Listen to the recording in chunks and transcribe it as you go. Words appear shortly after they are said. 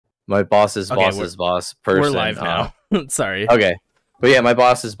my boss's Okay, boss's boss person. We're live now. Sorry. Okay. But yeah, my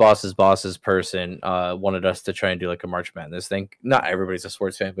boss's boss's person wanted us to try and do like a March Madness thing. Not everybody's a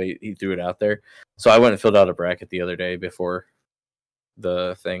sports fan, but he threw it out there. So I went and filled out a bracket the other day before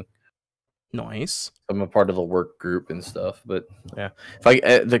the thing. Nice. I'm a part of the work group and stuff. But yeah, if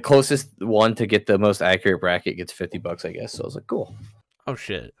I the closest one to get the most accurate bracket gets $50, I guess. So I was like, cool. Oh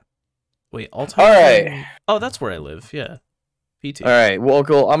shit. Wait, all time. All right. Oh, that's where I live. Yeah. PT. All right,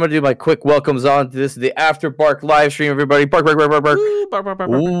 welcome. I'm gonna do my quick welcomes on to this. The After Bark live stream, everybody. Bark. Woo, bark, bark, bark, bark.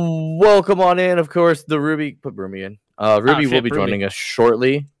 Welcome on in, of course. The Ruby, put Ruby in. Ruby will be joining us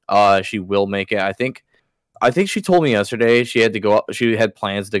shortly. She will make it. I think she told me yesterday she had to go out. She had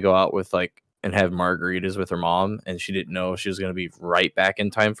plans to go out with like and have margaritas with her mom, and she didn't know if she was gonna be right back in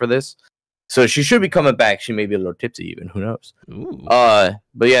time for this. So she should be coming back. She may be a little tipsy even. Who knows? Ooh.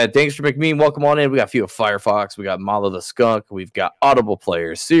 But yeah, Dankster McMean, welcome on in. We got Few of Firefox. We got Malo the Skunk. We've got Audible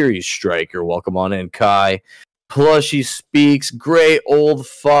Player, Series Striker. Welcome on in, Kai. Plushy Speaks. Great Old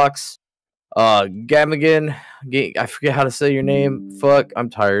Fox. Gamigan. I forget how to say your name. Fuck, I'm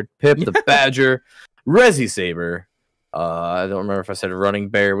tired. Pip the Badger. Resi Saber. I don't remember if I said Running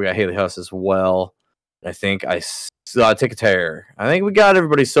Bear. We got Haley Huss as well. I think Take a Tear. I think we got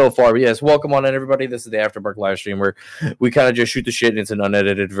everybody so far. But yes, welcome on in, everybody. This is the Afterbark live stream where we kind of just shoot the shit. It's an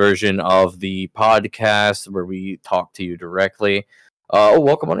unedited version of the podcast where we talk to you directly.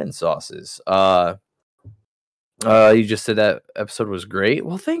 Welcome on in, Sauces. You just said that episode was great.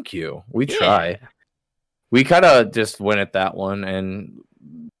 Well, thank you. We try. We kind of just went at that one, and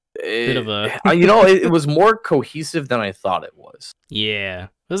it was more cohesive than I thought it was. Yeah.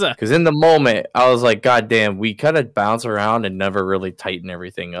 Because in the moment, I was like, God damn, we kind of bounce around and never really tighten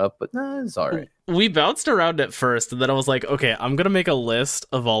everything up. But nah, it's all right. We bounced around at first, and then I was like, okay, I'm going to make a list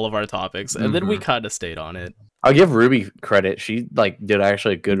of all of our topics. And then we kind of stayed on it. I'll give Ruby credit. She did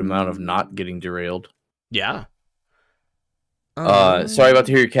actually a good amount of not getting derailed. Yeah. Sorry about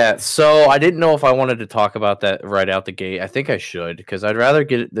to hear your cat. So I didn't know if I wanted to talk about that right out the gate. I think I should, because I'd rather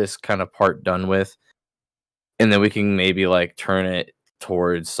get this kind of part done with. And then we can maybe like turn it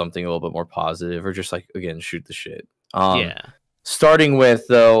towards something a little bit more positive, or just like again shoot the shit. Starting with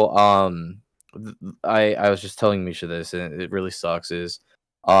though, I was just telling Misha this, and it really sucks. Is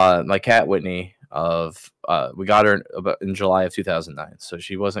my cat Whitney we got her in July of 2009, so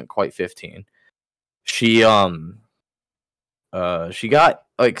she wasn't quite 15. She got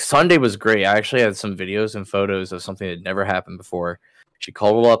like Sunday was great. I actually had some videos and photos of something that never happened before. She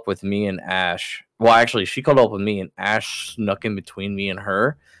cuddled up with me and Ash. Well, actually, she cuddled up with me, and Ash snuck in between me and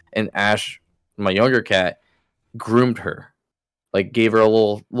her. And Ash, my younger cat, groomed her, like gave her a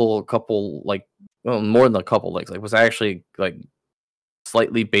little couple, like more than a couple legs. Like was actually like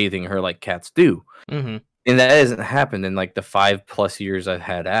slightly bathing her like cats do. Mm-hmm. And that hasn't happened in like the 5+ years I've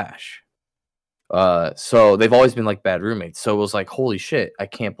had Ash. So they've always been like bad roommates. So it was like, holy shit, I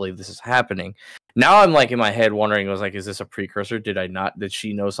can't believe this is happening. Now I'm like in my head wondering, I was like, is this a precursor? Did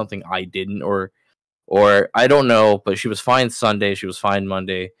she know something I didn't, or I don't know, but she was fine Sunday. She was fine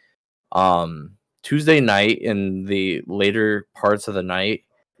Monday. Tuesday night, in the later parts of the night,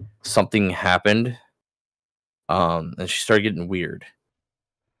 something happened. And she started getting weird.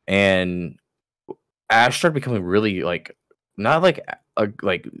 And Ash started becoming really like, not like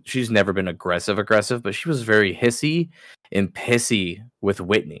she's never been aggressive, but she was very hissy and pissy with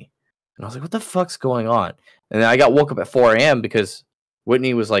Whitney. And I was like, what the fuck's going on? And then I got woke up at 4 a.m. because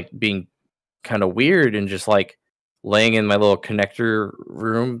Whitney was like being kind of weird and just like laying in my little connector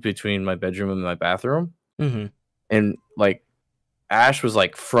room between my bedroom and my bathroom. Mm-hmm. And like Ash was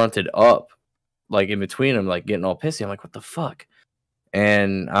like fronted up, like in between them, like getting all pissy. I'm like, what the fuck?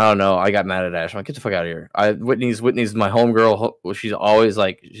 And I don't know. I got mad at Ash. I'm like, get the fuck out of here. Whitney's my homegirl. She's always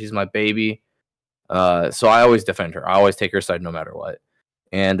like, she's my baby. So I always defend her. I always take her side no matter what.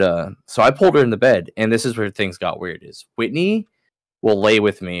 And so I pulled her in the bed, and this is where things got weird. Is Whitney will lay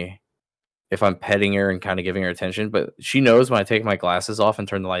with me if I'm petting her and kind of giving her attention, but she knows when I take my glasses off and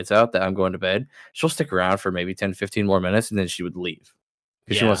turn the lights out that I'm going to bed. She'll stick around for maybe 10, 15 more minutes, and then she would leave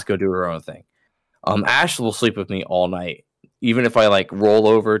because she wants to go do her own thing. Ash will sleep with me all night. Even if I like roll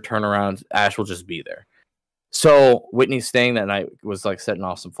over, turn around, Ash will just be there. So Whitney staying that night was like setting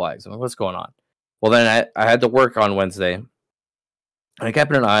off some flags. I'm like, what's going on? Well, then I had to work on Wednesday. I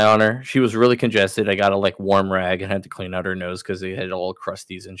kept an eye on her. She was really congested. I got a like warm rag and had to clean out her nose because they had all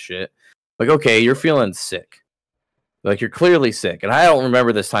crusties and shit. Like, okay, you're feeling sick. Like, you're clearly sick. And I don't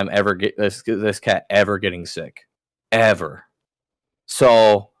remember this time ever this cat ever getting sick. Ever.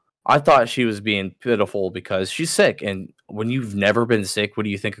 So I thought she was being pitiful because she's sick. And when you've never been sick, what do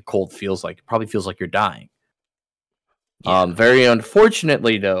you think a cold feels like? It probably feels like you're dying. Yeah. Very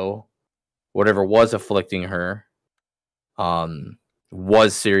unfortunately, though, whatever was afflicting her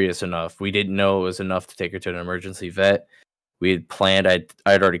was serious enough. We didn't know it was enough to take her to an emergency vet. We had planned. I'd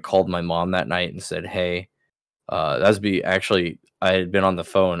already called my mom that night and said, "Hey, actually, I had been on the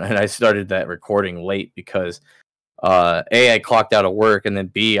phone and I started that recording late because A, I clocked out of work, and then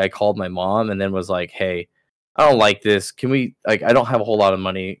B, I called my mom and then was like, "Hey, I don't like this. Can we like I don't have a whole lot of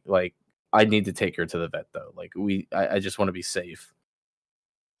money. Like I need to take her to the vet though. Like I just want to be safe."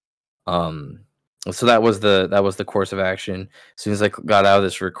 Um so that was the course of action. As soon as I got out of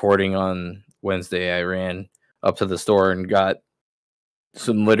this recording on Wednesday, I ran up to the store and got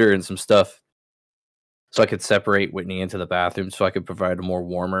some litter and some stuff so I could separate Whitney into the bathroom so I could provide a more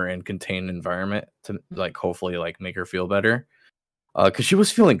warmer and contained environment to like hopefully like make her feel better. Cause she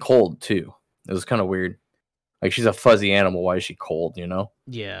was feeling cold too. It was kind of weird. Like she's a fuzzy animal. Why is she cold? You know?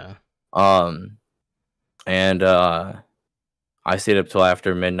 Yeah. Um, and I stayed up till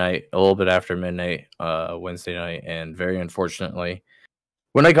after midnight, a little bit after midnight, Wednesday night, and very unfortunately,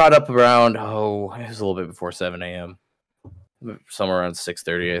 when I got up around it was a little bit before 7 a.m. Somewhere around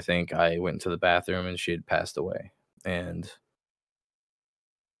 6:30, I think I went into the bathroom and she had passed away, and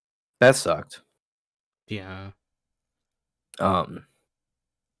that sucked. Yeah. Um,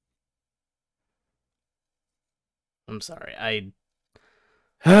 I'm sorry. I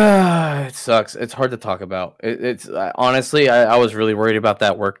it sucks. It's hard to talk about. It's honestly, I was really worried about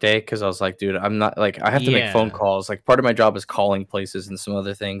that work day because I was like, dude, I'm not like I have to make phone Yeah. calls. Like part of my job is calling places and some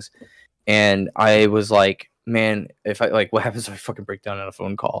other things, and I was like, man, if I like, what happens if I fucking break down on a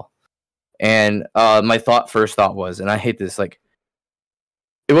phone call? And my first thought was, and I hate this, like,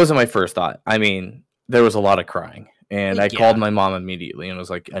 it wasn't my first thought. I mean, there was a lot of crying, and I called Yeah. my mom immediately and was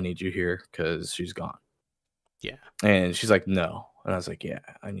like, I need you here because she's gone. Yeah. And she's like, no. And I was like, yeah,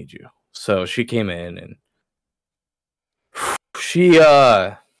 I need you. So she came in and she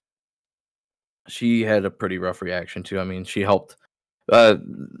had a pretty rough reaction too. I mean, she helped. The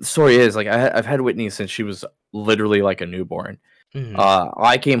story is like I've had Whitney since she was literally like a newborn. Mhm.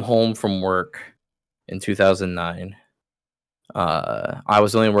 I came home from work in 2009. I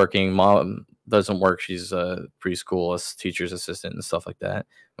was only working. Mom doesn't work. She's a preschool teacher's assistant and stuff like that.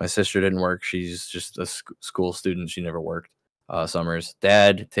 My sister didn't work. She's just a school student. She never worked summers.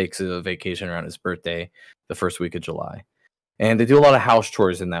 Dad takes a vacation around his birthday, the first week of July. And they do a lot of house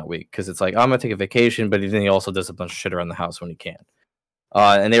chores in that week because it's like, I'm going to take a vacation, but then he also does a bunch of shit around the house when he can.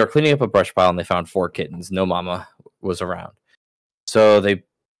 And they were cleaning up a brush pile and they found 4 kittens. No mama was around. So they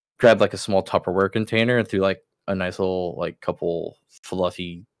grabbed like a small Tupperware container and threw like a nice little like couple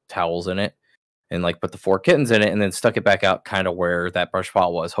fluffy towels in it and like put the 4 kittens in it and then stuck it back out kind of where that brush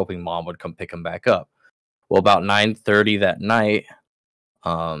pile was, hoping mom would come pick them back up. Well, about 9:30 that night,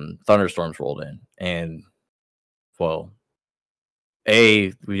 thunderstorms rolled in, and well,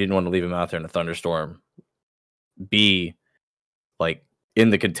 A, we didn't want to leave them out there in a thunderstorm. B, like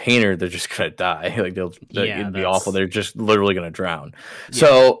in the container, they're just gonna die. Like it'd be awful. They're just literally gonna drown. Yeah.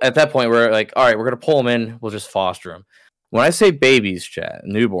 So at that point, we're like, all right, we're gonna pull them in. We'll just foster them. When I say babies, chat,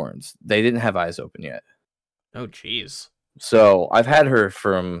 newborns, they didn't have eyes open yet. Oh, jeez. So I've had her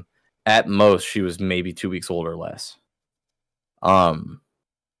from at most she was maybe 2 weeks old or less. I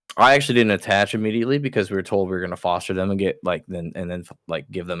actually didn't attach immediately because we were told we were gonna foster them and get like then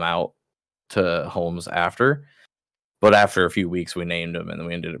give them out to homes after. But after a few weeks, we named them, and then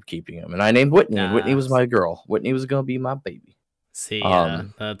we ended up keeping them. And I named Whitney. And Whitney was my girl. Whitney was gonna be my baby. See,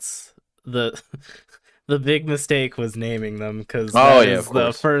 that's the the big mistake was naming them because is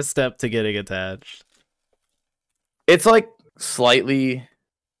the first step to getting attached. It's like slightly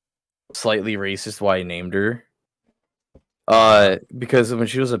racist why I named her. Because when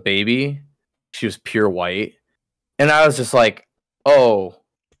she was a baby, she was pure white, and I was just like, oh,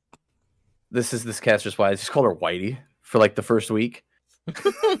 this cat's just white. I just called her Whitey for like the first week.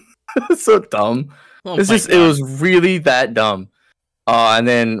 It's so dumb. Oh it was really that dumb. And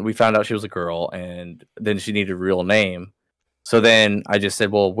then we found out she was a girl, and then she needed a real name. So then I just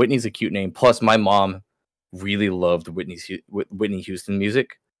said, well, Whitney's a cute name. Plus, my mom really loved Whitney Houston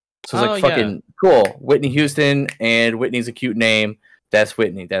music. So it's like fucking cool. Whitney Houston and Whitney's a cute name. That's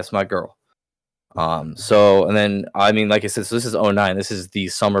Whitney. That's my girl. So and then I mean, like I said, so this is 2009. This is the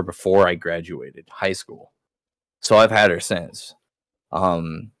summer before I graduated high school. So I've had her since.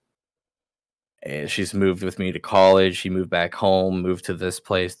 And she's moved with me to college. She moved back home, moved to this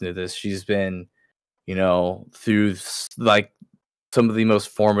place, to this. She's been, you know, through like some of the most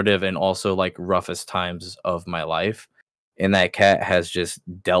formative and also like roughest times of my life. And that cat has just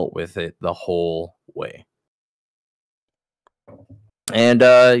dealt with it the whole way. And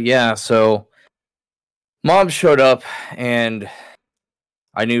yeah, so Mom showed up, and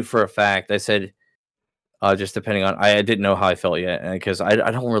I knew for a fact. I said, just depending on, I didn't know how I felt yet, because I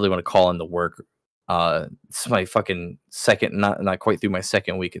don't really want to call in the work. It's my fucking second, not quite through my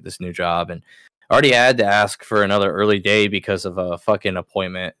second week at this new job, and I already had to ask for another early day because of a fucking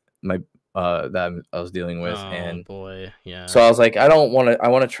appointment that I was dealing with. And boy, yeah. So I was like, I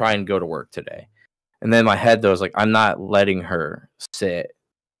want to try and go to work today. And then my head though was like, I'm not letting her sit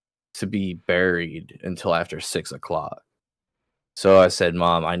to be buried until after 6 o'clock. So I said,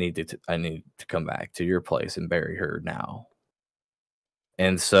 Mom, I need to come back to your place and bury her now.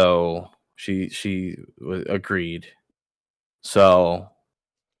 And so she agreed. So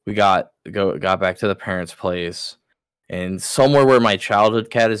we got back to the parents' place, and somewhere where my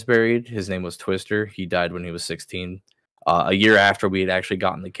childhood cat is buried. His name was Twister. He died when he was 16. A year after we had actually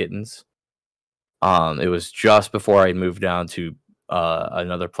gotten the kittens. It was just before I moved down to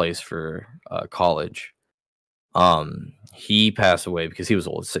another place for college. He passed away because he was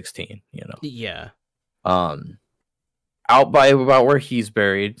old, 16, you know. Yeah. Out by about where he's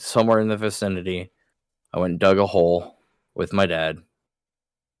buried, somewhere in the vicinity, I went and dug a hole with my dad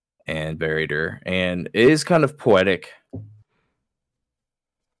and buried her. And it is kind of poetic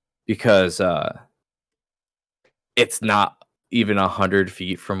because it's not even 100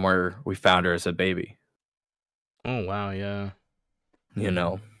 feet from where we found her as a baby. Oh, wow, yeah. You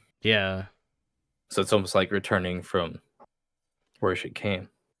know? Yeah. So it's almost like returning from where she came.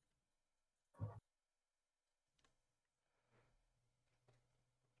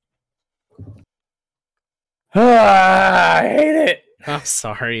 I hate it. I'm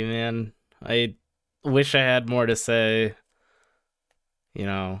sorry, man. I wish I had more to say. You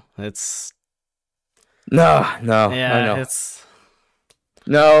know, it's... No. Yeah, I know. it's...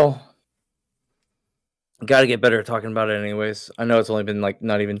 No. Gotta get better at talking about it anyways. I know it's only been like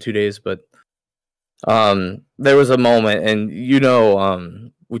not even 2 days, but there was a moment, and you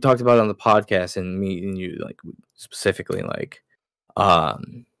know, we talked about it on the podcast, and me and you like specifically like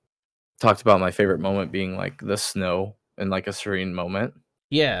talked about my favorite moment being like the snow and like a serene moment.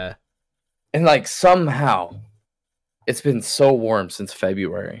 Yeah. And like somehow it's been so warm since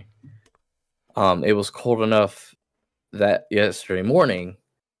February. It was cold enough that yesterday morning,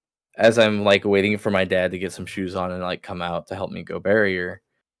 as I'm like waiting for my dad to get some shoes on and like come out to help me go bury her,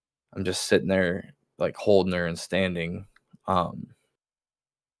 I'm just sitting there like holding her and standing outside,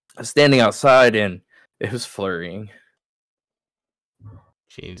 and it was flurrying.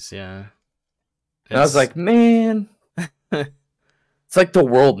 Jeez, yeah. And I was like, man, it's like the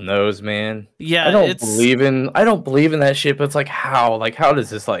world knows, man. Yeah, I don't believe in that shit, but it's like how does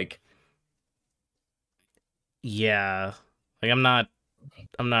this like? Yeah, like I'm not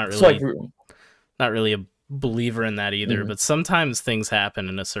really a believer in that either. Mm-hmm. But sometimes things happen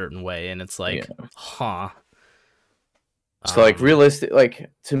in a certain way, and it's like, huh. So like realistic,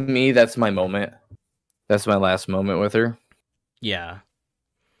 like to me, that's my moment. That's my last moment with her. Yeah.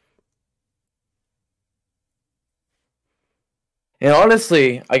 And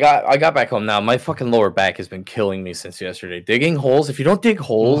honestly, I got back home now. My fucking lower back has been killing me since yesterday. Digging holes. If you don't dig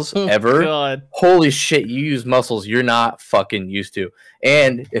holes ever, God. Holy shit, you use muscles you're not fucking used to.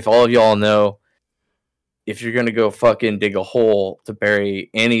 And if all of y'all know, if you're gonna go fucking dig a hole to bury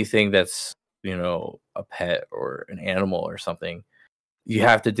anything that's, you know, a pet or an animal or something, you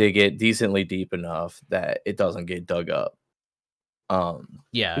have to dig it decently deep enough that it doesn't get dug up.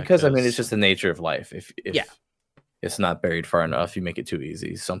 Yeah. Because I mean, it's just the nature of life. If it's not buried far enough, you make it too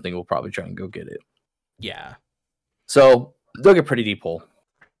easy, something will probably try and go get it. Yeah. So dug a pretty deep hole.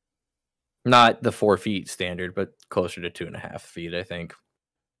 Not the 4 feet standard, but closer to 2.5 feet, I think.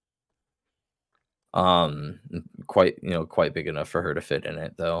 Quite big enough for her to fit in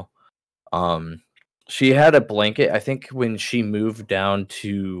it though. She had a blanket. I think when she moved down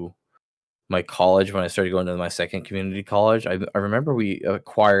to my college, when I started going to my second community college, I remember we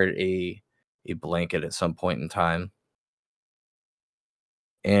acquired a blanket at some point in time,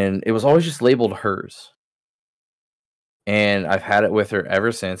 and it was always just labeled hers, and I've had it with her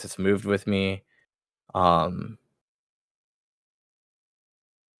ever since. It's moved with me, and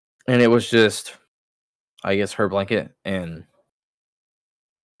it was just, I guess, her blanket, and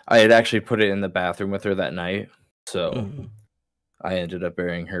I had actually put it in the bathroom with her that night, so I ended up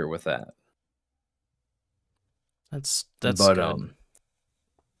burying her with that. That's good.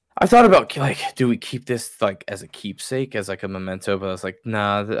 I thought about like, do we keep this like as a keepsake, as like a memento? But I was like,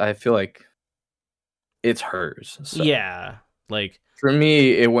 nah. I feel like it's hers. So. Yeah, like for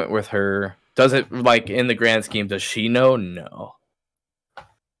me, it went with her. Does it like in the grand scheme? Does she know? No.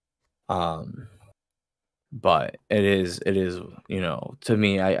 but it is, you know, to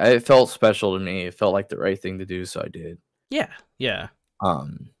me, it felt special to me. It felt like the right thing to do, so I did. Yeah.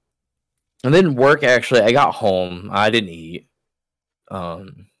 And then work, actually, I got home. I didn't eat. I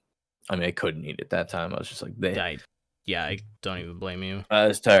mean, I couldn't eat at that time. I was just like, I don't even blame you. I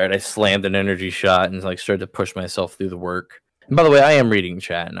was tired. I slammed an energy shot and like started to push myself through the work. And by the way, I am reading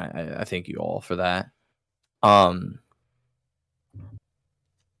chat, and I thank you all for that.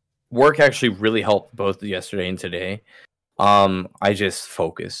 Work actually really helped both yesterday and today. I just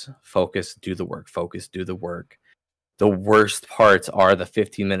focus, do the work, focus, do the work. The worst parts are the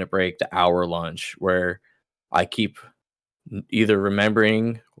 15-minute break, the hour lunch, where I keep either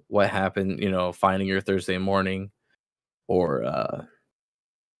remembering what happened, you know, finding your Thursday morning, or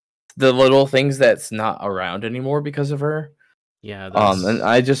the little things that's not around anymore because of her. Yeah. And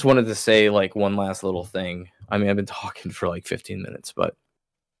I just wanted to say like one last little thing. I mean, I've been talking for like 15 minutes, but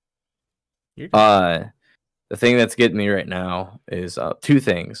the thing that's getting me right now is two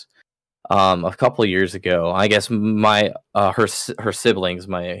things. A couple of years ago, I guess my her siblings,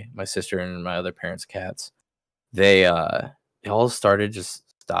 my sister and my other parents' cats, they all started just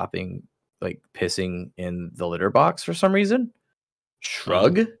stopping like pissing in the litter box for some reason.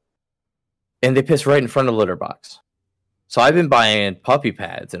 Shrug. And they piss right in front of the litter box. So I've been buying puppy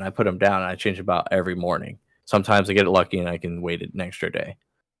pads, and I put them down, and I change them out every morning. Sometimes I get lucky and I can wait an extra day.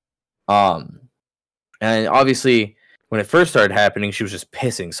 And obviously, when it first started happening, she was just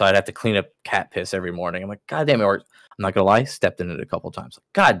pissing, so I'd have to clean up cat piss every morning. I'm like, God damn it! Or I'm not gonna lie, stepped in it a couple times.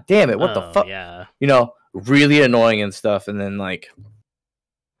 Like, God damn it! What the fuck? Yeah. You know, really annoying and stuff. And then like,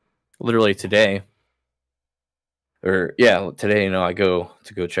 literally today, today, you know, I go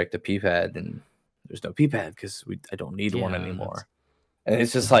check the pee pad, and there's no pee pad because I don't need one anymore. And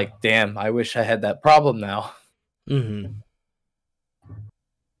it's just like, damn, I wish I had that problem now. Mm-hmm.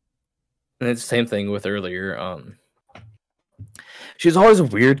 And it's the same thing with earlier. She's always a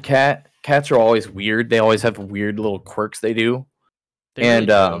weird cat. Cats are always weird. They always have weird little quirks they do. It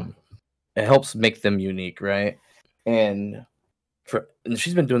helps make them unique, right? And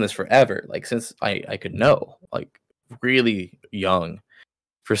she's been doing this forever, like since I could know, like really young.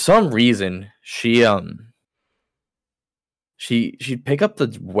 For some reason, she'd pick up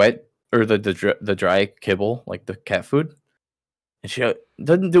the wet or the dry kibble, like the cat food, and she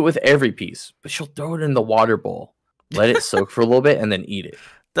doesn't do it with every piece, but she'll throw it in the water bowl, let it soak for a little bit, and then eat it.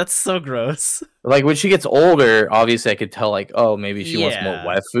 That's so gross. Like when she gets older, obviously I could tell, like, oh, maybe she wants more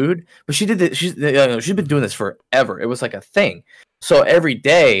wet food. But she did this. She's been doing this forever. It was like a thing. So every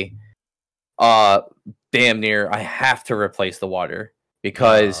day, damn near, I have to replace the water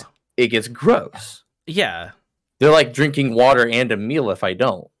because it gets gross. Yeah, they're like drinking water and a meal if I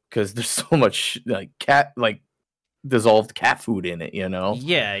don't, because there's so much like dissolved cat food in it, you know.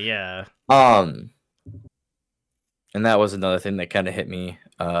 Yeah. And that was another thing that kind of hit me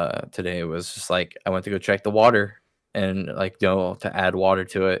today. It was just like I went to go check the water and like, you know, to add water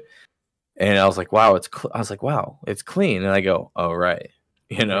to it, and I was like, wow, it's clean. And I go, oh right,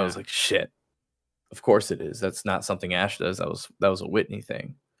 you know, I was like, shit, of course it is. That's not something Ash does. That was a Whitney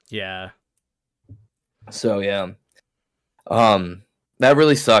thing. Yeah. So yeah, that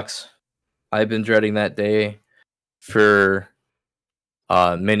really sucks. I've been dreading that day for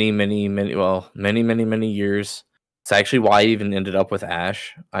many years. It's actually why I even ended up with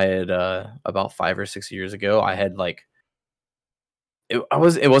Ash. I had about 5 or 6 years ago, I had like it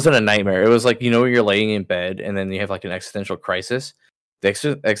wasn't a nightmare. It was like, you know, you're laying in bed and then you have like an existential crisis.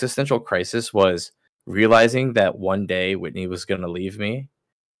 The existential crisis was realizing that one day Whitney was going to leave me.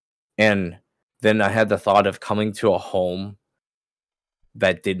 And then I had the thought of coming to a home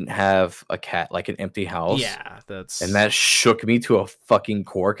that didn't have a cat, like an empty house. Yeah, and that shook me to a fucking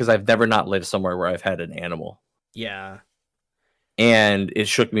core because I've never not lived somewhere where I've had an animal. Yeah. And it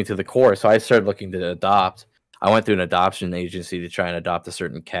shook me to the core. So I started looking to adopt. I went through an adoption agency to try and adopt a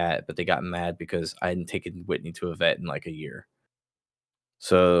certain cat, but they got mad because I hadn't taken Whitney to a vet in like a year.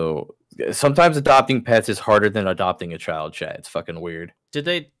 So sometimes adopting pets is harder than adopting a child, chat. It's fucking weird.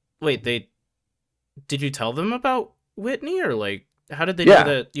 Did you tell them about Whitney, or like how did they know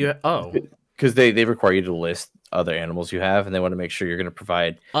that you because they require you to list other animals you have, and they want to make sure you're going to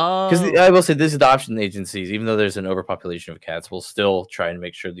provide. Because I will say, these adoption agencies, even though there's an overpopulation of cats, will still try and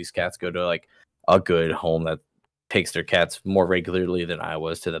make sure these cats go to like a good home that takes their cats more regularly than I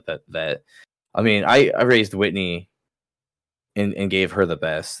was to the pet vet. I mean, I raised Whitney and gave her the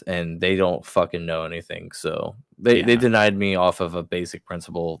best, and they don't fucking know anything. So they denied me off of a basic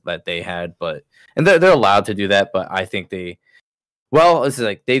principle that they had, and they're allowed to do that, but I think it's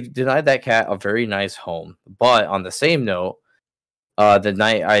like they denied that cat a very nice home. But on the same note, the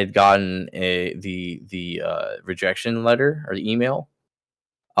night I had gotten the rejection letter or the email,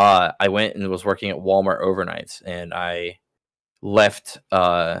 I went and was working at Walmart overnights, and I left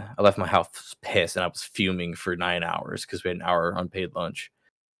my house pissed, and I was fuming for 9 hours because we had an hour unpaid lunch.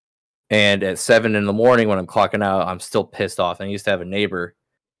 And at 7 in the morning when I'm clocking out, I'm still pissed off. And I used to have a neighbor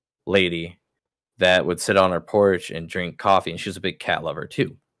lady that would sit on her porch and drink coffee, and she was a big cat lover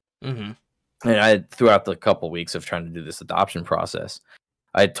too. Mm-hmm. And I, throughout the couple weeks of trying to do this adoption process,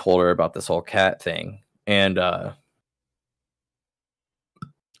 I told her about this whole cat thing, and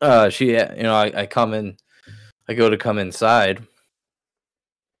she, I come in, I go to come inside,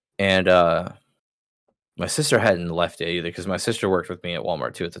 and my sister hadn't left yet either, because my sister worked with me at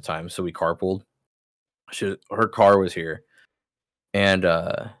Walmart too at the time, so we carpooled. Her car was here, and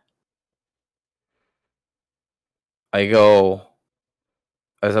I go,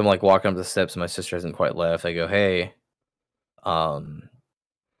 as I'm like walking up the steps, and my sister hasn't quite left. I go, "Hey,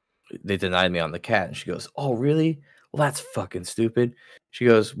 they denied me on the cat," and she goes, "Oh, really? Well, that's fucking stupid." She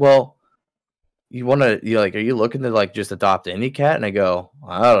goes, "Well, are you looking to like just adopt any cat?" And I go,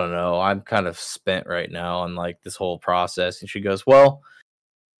 "I don't know. I'm kind of spent right now on like this whole process." And she goes, "Well,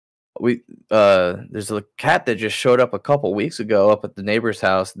 there's a cat that just showed up a couple weeks ago up at the neighbor's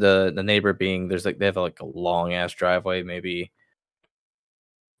house. The neighbor being, they have like a long ass driveway, maybe,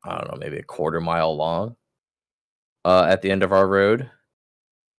 I don't know, maybe a quarter mile long, at the end of our road."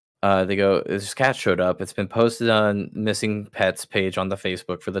 They go, "This cat showed up. It's been posted on missing pets page on the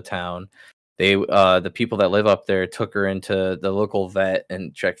Facebook for the town. They, the people that live up there took her into the local vet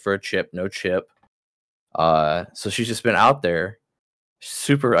and checked for a chip. No chip. So she's just been out there,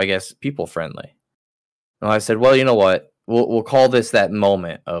 super, I guess, people friendly." And I said, "Well, you know what? We'll call this that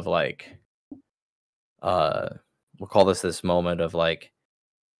moment of like, we'll call this moment of like,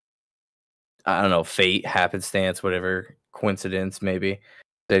 I don't know, fate, happenstance, whatever, coincidence, maybe.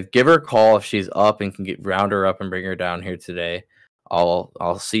 They give her a call if she's up and can round her up and bring her down here today.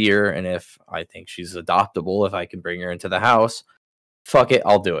 I'll see her, and if I think she's adoptable, if I can bring her into the house, fuck it,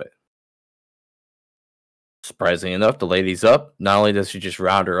 I'll do it." Surprisingly enough, the lady's up. Not only does she just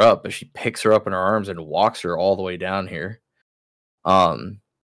round her up, but she picks her up in her arms and walks her all the way down here.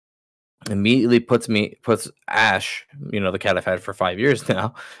 Immediately puts Ash, the cat I've had for 5 years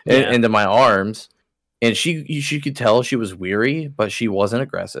now, into my arms. And she could tell she was weary, but she wasn't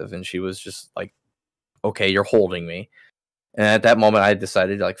aggressive, and she was just like, "Okay, you're holding me." And at that moment, I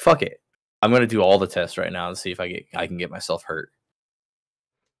decided, like, fuck it, I'm gonna do all the tests right now and see if I can get myself hurt.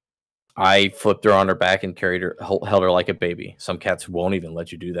 I flipped her on her back and carried her, held her like a baby. Some cats won't even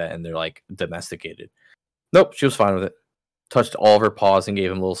let you do that, and they're like domesticated. Nope, she was fine with it. Touched all of her paws and gave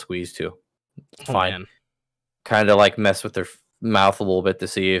him a little squeeze too. Fine. Kind of like messed with her mouth a little bit to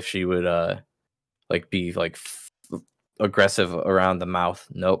see if she would like be like aggressive around the mouth.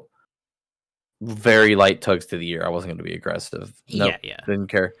 Nope. Very light tugs to the ear. I wasn't going to be aggressive. Nope. Yeah. Didn't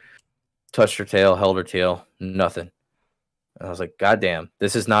care. Touched her tail, held her tail. Nothing. And I was like, God damn,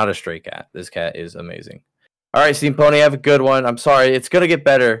 this is not a stray cat. This cat is amazing. All right, Steam Pony, have a good one. I'm sorry, it's going to get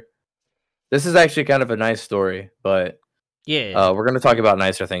better. This is actually kind of a nice story, but we're going to talk about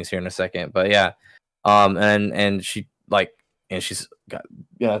nicer things here in a second. But yeah, and she like, and she's got,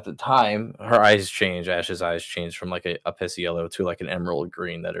 at the time, her eyes changed. Ash's eyes changed from like a piss yellow to like an emerald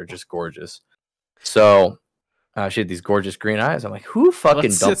green that are just gorgeous. So she had these gorgeous green eyes. I'm like, who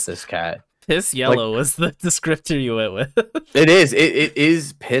fucking dumped this cat? Piss yellow was the descriptor you went with. It is. It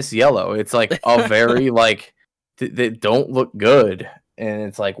is piss yellow. It's like a very like they don't look good, and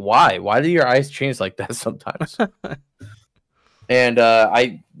it's like, why? Why do your eyes change like that sometimes? And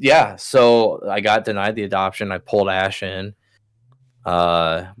so I got denied the adoption. I pulled Ash in.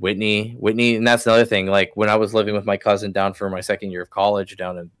 Whitney, and that's another thing. Like when I was living with my cousin down for my second year of college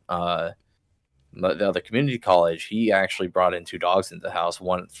down in the other community college, he actually brought in 2 dogs into the house,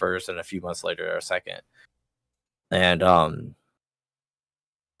 one first and a few months later a second. And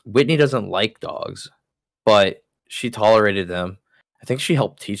Whitney doesn't like dogs, but she tolerated them. I think she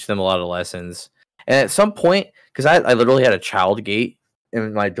helped teach them a lot of lessons. And at some point, because I literally had a child gate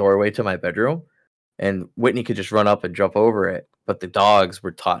in my doorway to my bedroom, and Whitney could just run up and jump over it, but the dogs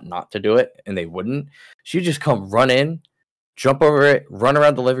were taught not to do it, and they wouldn't. She'd just come run in, jump over it, run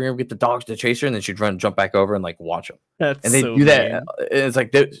around the living room, get the dogs to chase her, and then she'd run, jump back over, and like watch them. And they do that. And it's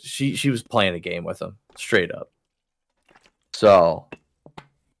like she was playing a game with them, straight up. So,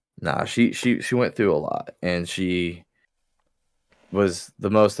 nah, she went through a lot, and she was the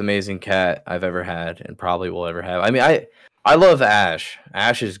most amazing cat I've ever had, and probably will ever have. I mean, I love Ash.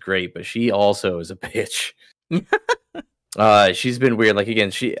 Ash is great, but she also is a bitch. She's been weird. Like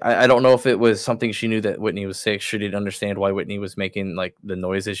again, I don't know if it was something she knew that Whitney was sick. She didn't understand why Whitney was making like the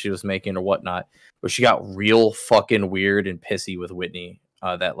noises she was making or whatnot. But she got real fucking weird and pissy with Whitney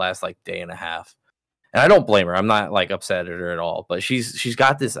that last like day and a half. And I don't blame her. I'm not like upset at her at all. But she's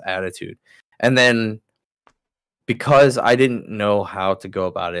got this attitude. And then because I didn't know how to go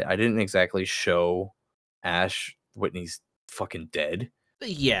about it, I didn't exactly show Ash Whitney's fucking dead.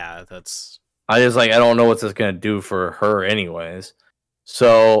 Yeah, that's. I was like, I don't know what this gonna do for her, anyways.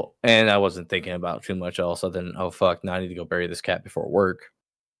 So, and I wasn't thinking about too much else other than, oh fuck, now I need to go bury this cat before work.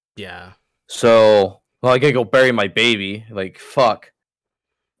 Yeah. So, well, I gotta go bury my baby. Like, fuck.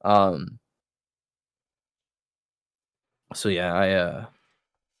 So yeah,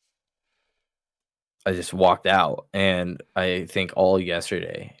 I just walked out, and I think all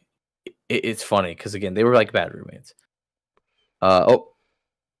yesterday, it's funny because again, they were like bad roommates.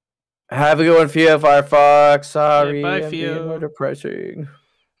 Have a good one, Fia Firefox. Sorry, bye, Fia. More depressing.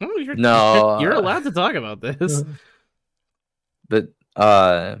 Oh, you're allowed to talk about this. But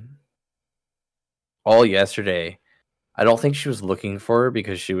all yesterday, I don't think she was looking for her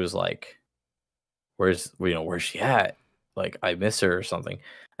because she was like, where's she at? Like, I miss her or something.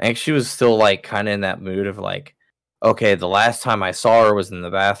 I think she was still like kind of in that mood of like, okay, the last time I saw her was in the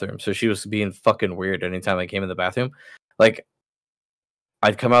bathroom, so she was being fucking weird anytime I came in the bathroom. Like,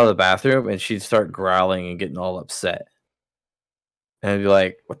 I'd come out of the bathroom and she'd start growling and getting all upset. And I'd be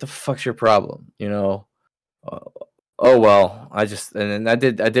like, what the fuck's your problem? You know? Oh well, and then I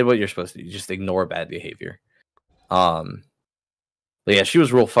did what you're supposed to do. You just ignore bad behavior. But yeah, she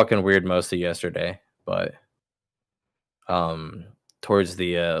was real fucking weird most of yesterday, but towards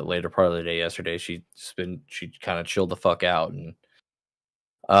the later part of the day yesterday, she kind of chilled the fuck out. And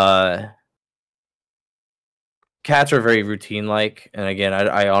cats are very routine like, and again,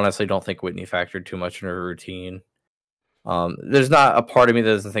 I honestly don't think Whitney factored too much in her routine. There's not a part of me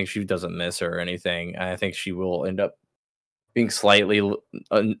that doesn't think she doesn't miss her or anything. I think she will end up being slightly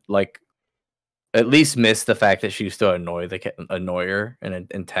like at least miss the fact that she used to annoy her and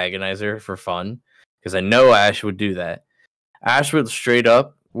antagonize her for fun, because I know Ash would do that. Ash would straight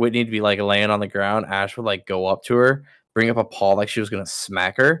up Whitney to be like laying on the ground. Ash would like go up to her, bring up a paw like she was gonna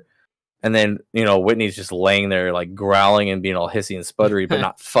smack her, and then Whitney's just laying there like growling and being all hissy and sputtery, but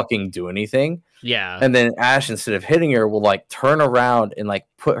not fucking do anything. Yeah. And then Ash, instead of hitting her, will like turn around and like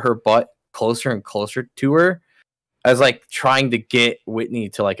put her butt closer and closer to her, as like trying to get Whitney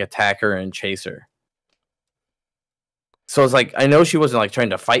to like attack her and chase her. So it's like, I know she wasn't like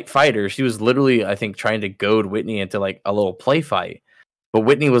trying to fight her. She was literally, I think, trying to goad Whitney into like a little play fight. But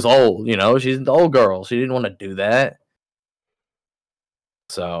Whitney was old, she's an old girl. She didn't want to do that.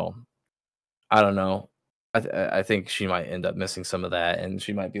 So I don't know. I think she might end up missing some of that, and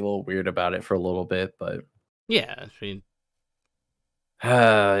she might be a little weird about it for a little bit. But yeah,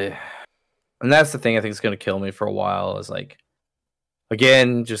 and that's the thing I think is going to kill me for a while, is like,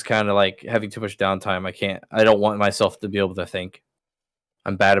 again, just kind of like having too much downtime. I don't want myself to be able to think.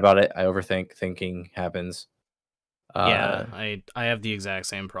 I'm bad about it. I overthink. Thinking happens. Yeah, I have the exact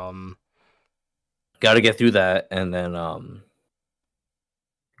same problem. Got to get through that. And then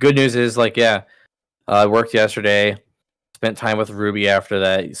good news is, like, yeah, I worked yesterday. Spent time with Ruby after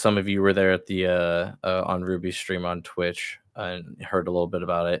that. Some of you were there at the on Ruby's stream on Twitch and heard a little bit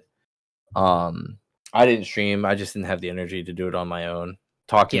about it. I didn't stream. I just didn't have the energy to do it on my own.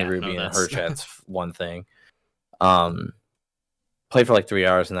 Talking to Ruby in her chat's one thing. Played for like 3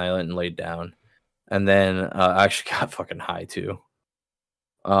 hours and I went and laid down. And then I actually got fucking high too.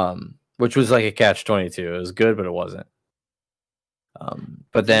 Which was like a catch-22. It was good, but it wasn't.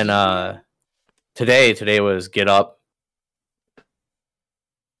 But then today was get up.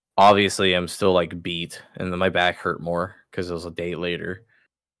 Obviously, I'm still like beat, and then my back hurt more because it was a day later.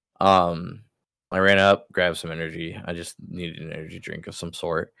 I ran up, grabbed some energy. I just needed an energy drink of some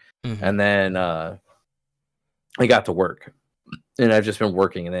sort. Mm-hmm. And then I got to work. And I've just been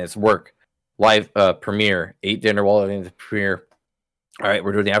working, and then it's work. Live premiere, ate dinner while in the premiere. All right,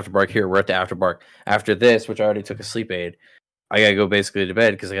 we're doing the after bark here. We're at the after bark. After this, which I already took a sleep aid, I gotta go basically to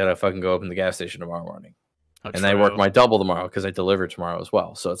bed because I gotta fucking go open the gas station tomorrow morning. And I work my double tomorrow because I deliver tomorrow as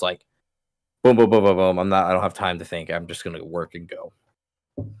well. So it's like boom, boom, boom, boom, boom. I don't have time to think. I'm just gonna work and go.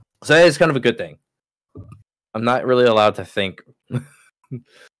 So it's kind of a good thing. I'm not really allowed to think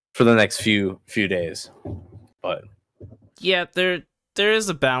for the next few days. But yeah, there is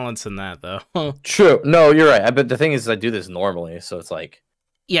a balance in that though. True. No, you're right. But the thing is, I do this normally, so it's like,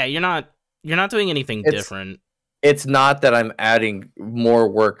 yeah, you're not doing anything different. It's not that I'm adding more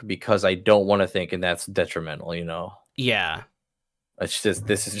work because I don't want to think, and that's detrimental, Yeah. It's just,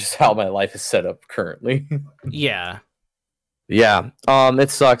 this is just how my life is set up currently. Yeah. Yeah, it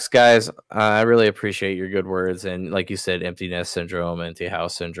sucks, guys. I really appreciate your good words, and like you said, empty nest syndrome, empty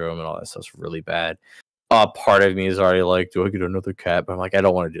house syndrome, and all that stuff's really bad. Part of me is already like, do I get another cat? But I'm like, I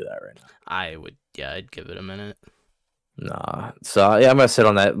don't want to do that right now. I would, yeah, I'd give it a minute. Nah, so yeah, I'm gonna sit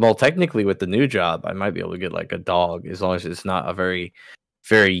on that. Well, technically, with the new job, I might be able to get like a dog, as long as it's not a very,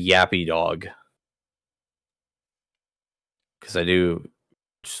 very yappy dog. Because I do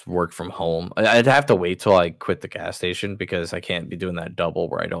just work from home. I'd have to wait till I quit the gas station because I can't be doing that double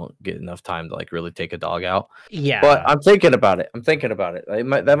where I don't get enough time to like really take a dog out. Yeah, but I'm thinking about it.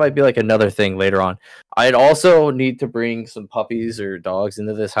 That might be like another thing later on. I'd also need to bring some puppies or dogs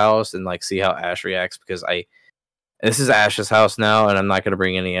into this house and like see how Ash reacts, because this is Ash's house now, and I'm not going to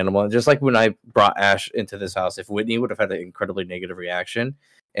bring any animal. Just like when I brought Ash into this house, if Whitney would have had an incredibly negative reaction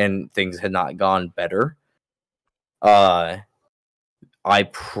and things had not gone better, I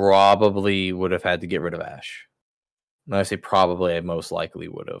probably would have had to get rid of Ash. When I say probably, I most likely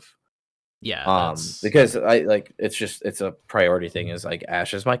would have. Yeah. Because it's a priority thing. Is like,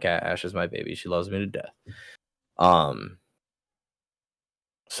 Ash is my cat, Ash is my baby. She loves me to death.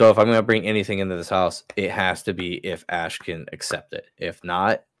 So if I'm gonna bring anything into this house, it has to be if Ash can accept it. If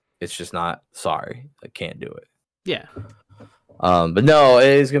not, it's just not. Sorry, I can't do it. Yeah. But no, it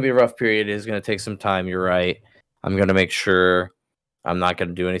is gonna be a rough period. It is gonna take some time. You're right. I'm gonna make sure I'm not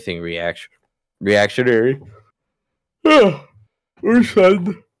gonna do anything reactionary. Oh,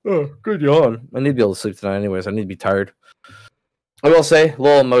 good yawn. I need to be able to sleep tonight, anyways. I need to be tired. I will say, a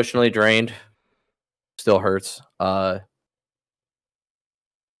little emotionally drained. Still hurts. It's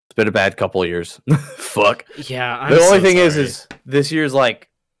been a bad couple of years. Fuck. Yeah. The only thing is this year's like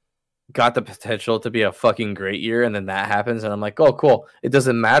got the potential to be a fucking great year, and then that happens, and I'm like, oh, cool. It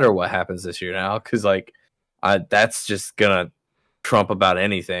doesn't matter what happens this year now, because like, that's just gonna trump about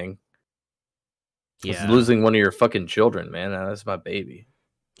anything. Yeah. It's losing one of your fucking children, man. That's my baby.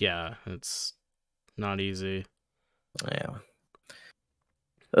 Yeah, it's not easy. Yeah.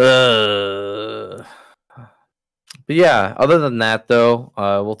 But yeah, other than that, though,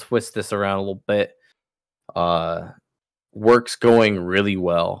 we'll twist this around a little bit. Work's going really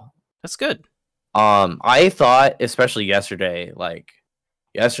well. That's good. I thought, especially yesterday,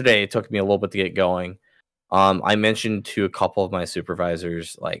 it took me a little bit to get going. I mentioned to a couple of my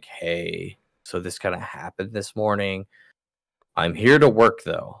supervisors, like, hey, so this kind of happened this morning. I'm here to work,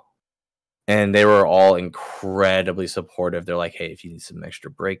 though. And they were all incredibly supportive. They're like, hey, if you need some extra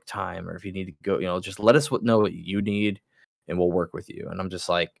break time, or if you need to go, just let us know what you need, and we'll work with you. And I'm just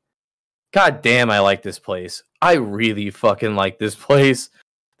like, God damn, I like this place. I really fucking like this place.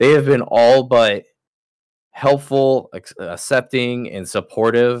 They have been all but helpful, accepting, and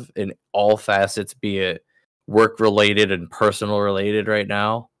supportive in all facets, be it work-related and personal-related right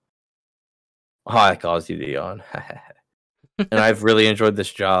now. Oh, I caused you to yawn. And I've really enjoyed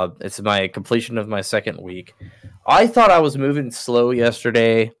this job. It's my completion of my second week. I thought I was moving slow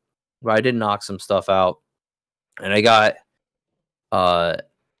yesterday, but I did knock some stuff out. And I got...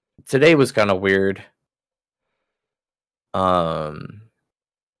 today was kind of weird. But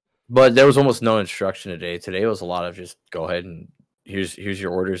there was almost no instruction today. Today was a lot of just go ahead and here's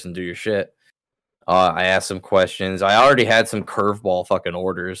your orders and do your shit. I asked some questions. I already had some curveball fucking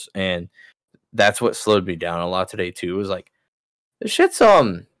orders, and that's what slowed me down a lot today too. It was like, this shit's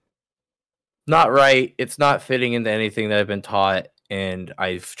not right. It's not fitting into anything that I've been taught, and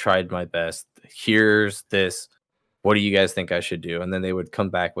I've tried my best. Here's this. What do you guys think I should do? And then they would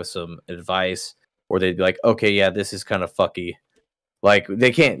come back with some advice, or they'd be like, okay, yeah, this is kind of fucky. Like,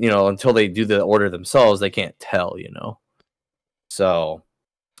 they can't, until they do the order themselves, they can't tell, So,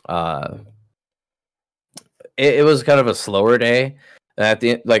 it was kind of a slower day. At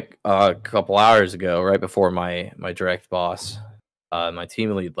the end, like a couple hours ago, right before my direct boss, my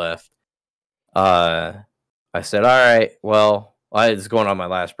team lead left, I said, all right, well, I was going on my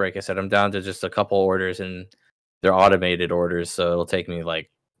last break. I said, I'm down to just a couple orders, and they're automated orders, so it'll take me like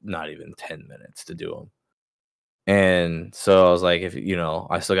not even 10 minutes to do them. And so I was like, if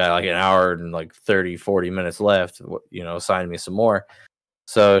I still got like an hour and like 30-40 minutes left, assign me some more.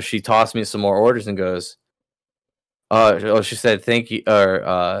 So she tossed me some more orders and goes, she said thank you,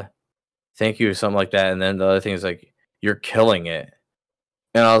 or thank you, or something like that. And then the other thing is like, you're killing it.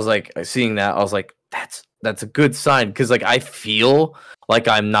 And I was like, seeing that, I was like, that's a good sign, because like I feel like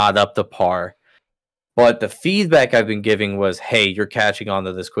I'm not up to par. But the feedback I've been giving was, hey, you're catching on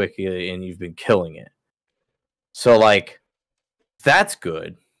to this quickly and you've been killing it. So like, that's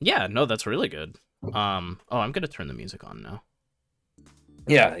good. Yeah, no, that's really good. I'm gonna turn the music on now.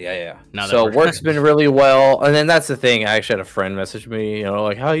 Yeah. So work's been really well, and then that's the thing. I actually had a friend message me,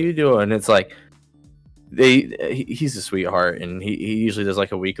 like, how you doing? And it's like, he's a sweetheart, and he usually does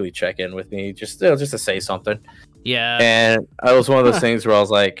like a weekly check-in with me, just to say something. Yeah. And I was one of those things where I was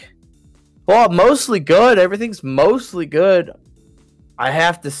like, well, mostly good. Everything's mostly good. I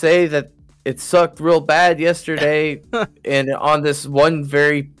have to say that it sucked real bad yesterday, and on this one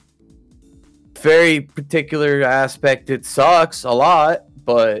very, very particular aspect, it sucks a lot.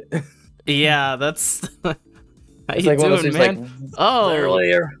 But yeah, that's how it's you like doing, one of those man? things, like, oh,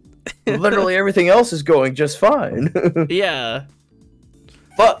 literally everything else is going just fine. Yeah.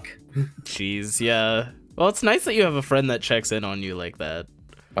 Fuck. Jeez, yeah. Well, it's nice that you have a friend that checks in on you like that.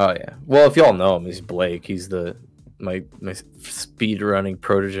 Oh yeah. Well, if y'all know him, he's Blake. He's my speed running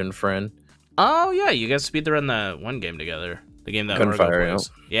Protogen friend. Oh yeah, you guys speedrun that one game together. The game that Gunfire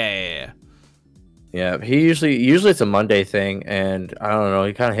plays. Yeah. Yeah, he usually it's a Monday thing, and I don't know.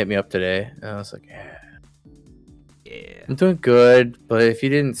 He kind of hit me up today, and I was like, yeah, I'm doing good. But if you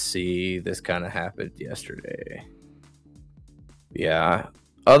didn't see, this kind of happened yesterday. Yeah.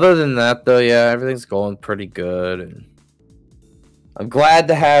 Other than that, though, yeah, everything's going pretty good, and I'm glad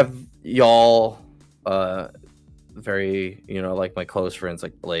to have y'all, very, like my close friends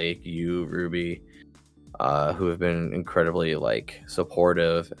like Blake, you, Ruby, who have been incredibly like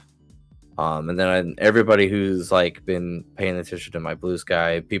supportive. And then everybody who's like been paying attention to my Blue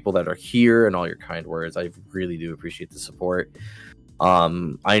Sky, people that are here, and all your kind words. I really do appreciate the support.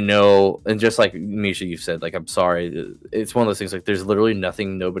 I know, and just like Misha, you've said, like, I'm sorry. It's one of those things, like, there's literally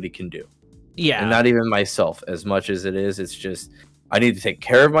nothing nobody can do. Yeah. And not even myself, as much as it is. It's just, I need to take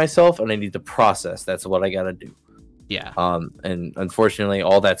care of myself, and I need to process. That's what I got to do. Yeah. And unfortunately,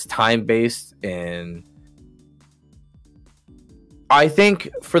 all that's time-based, and I think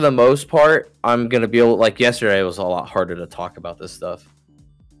for the most part, I'm going to be able, like yesterday, it was a lot harder to talk about this stuff.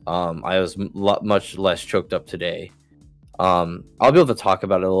 I was much less choked up today. I'll be able to talk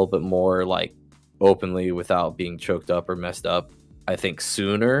about it a little bit more, like, openly without being choked up or messed up, I think,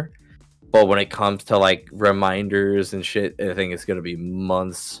 sooner. But when it comes to, like, reminders and shit, I think it's going to be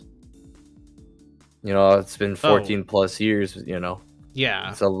months. It's been 14 plus years,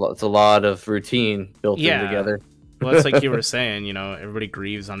 Yeah. It's a lot of routine built in together. Well, it's like you were saying, everybody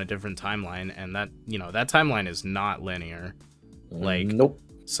grieves on a different timeline, and that, that timeline is not linear. Like, nope.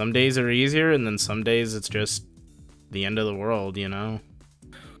 Some days are easier, and then some days it's just the end of the world, Yeah.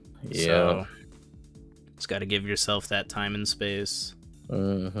 So, just got to give yourself that time and space.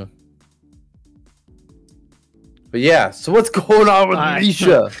 Mm-hmm. But yeah, so what's going on with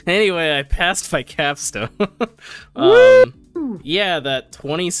Misha? Anyway, I passed my capstone. Yeah, that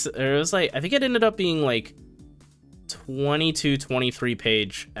 20, or it was like, I think it ended up being like 22, 23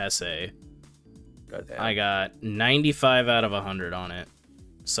 page essay. Goddamn. I got 95 out of 100 on it.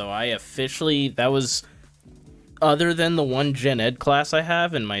 So I officially, that was, other than the one gen ed class I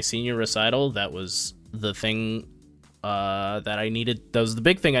have in my senior recital, that was the thing that I needed. That was the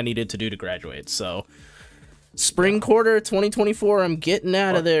big thing I needed to do to graduate. So spring quarter 2024, I'm getting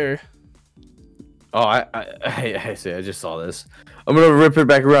out of there. Oh, I see. I just saw this. I'm gonna rip it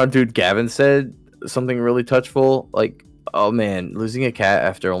back around, dude. Gavin said something really touchful. Like, oh man, losing a cat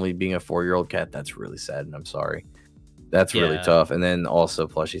after only being a 4-year-old cat, that's really sad, and I'm sorry. That's really tough. And then also,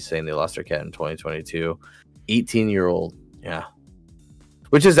 Plushy's saying they lost their cat in 2022. 18-year-old, yeah.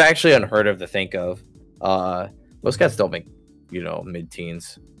 Which is actually unheard of to think of. Most cats don't make,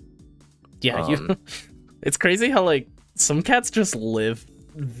 mid-teens. Yeah, it's crazy how, like, some cats just live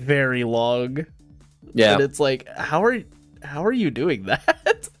very long. Yeah. And it's like, how are you doing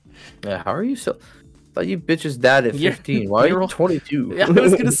that? Yeah, how are you so... I thought you bitches died at 15. Why are you 22? Yeah, I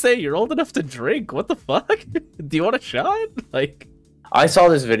was gonna say, you're old enough to drink. What the fuck? Do you want a shot? Like, I saw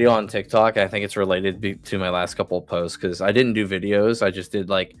this video on TikTok. I think it's related to my last couple of posts, because I didn't do videos. I just did,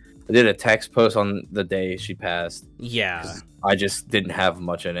 I did a text post on the day she passed. Yeah. I just didn't have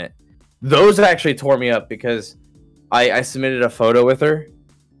much in it. Those actually tore me up, because I submitted a photo with her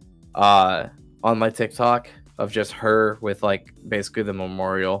on my TikTok of just her with, basically the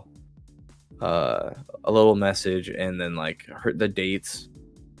memorial, a little message, and then the dates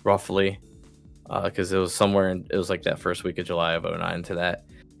roughly, because it was it was that first week of July of 09 to that.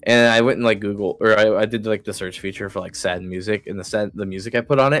 And I went and Google, or I did the search feature for sad music, and the music I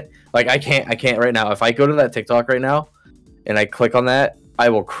put on it, I can't right now. If I go to that TikTok right now and I click on that, I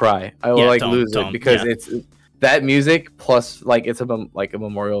will cry. I will lose it, because it's that music plus it's a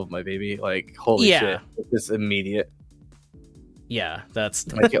memorial of my baby. Holy shit, it's immediate. Yeah, that's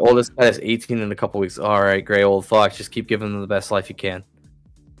the oldest guy is 18 in a couple weeks. All right, gray old fox, just keep giving them the best life you can.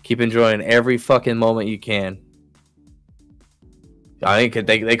 Keep enjoying every fucking moment you can. I think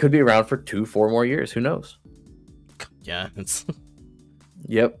they could be around for 2-4 more years. Who knows? Yeah, it's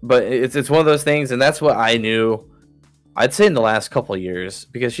Yep, but it's one of those things, and that's what I knew. I'd say in the last couple of years,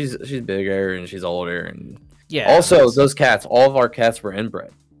 because she's bigger and she's older, and Yeah. also those cats, all of our cats were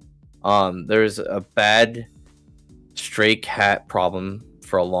inbred. There's a bad stray cat problem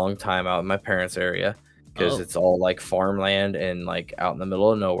for a long time out in my parents' area because it's all like farmland and like out in the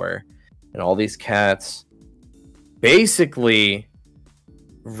middle of nowhere, and all these cats basically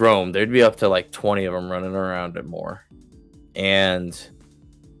roam. There'd be up to like 20 of them running around and more, and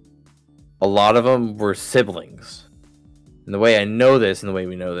a lot of them were siblings. And the way I know this, and the way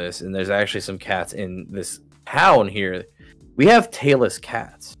we know this, and there's actually some cats in this town here, we have tailless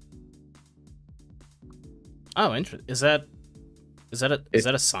cats. Oh, interesting. Is that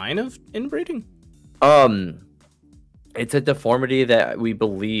a sign of inbreeding? It's a deformity that we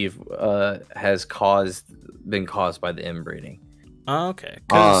believe has been caused by the inbreeding. Oh, okay.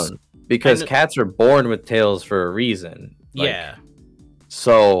 Because cats are born with tails for a reason. Yeah.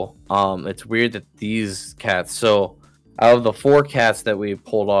 So, it's weird that these cats. So, out of the 4 cats that we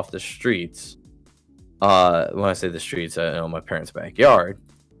pulled off the streets, when I say the streets, I know my parents' backyard.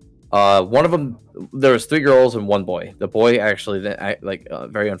 One of them, there was 3 girls and 1 boy. The boy actually,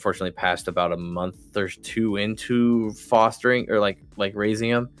 very unfortunately, passed about a month or 2 into fostering or like raising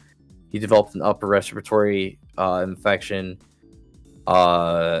him. He developed an upper respiratory infection,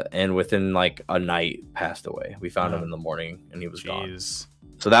 and within like a night passed away. We found him in the morning, and he was gone.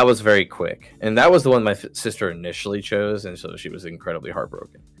 So that was very quick, and that was the one my sister initially chose, and so she was incredibly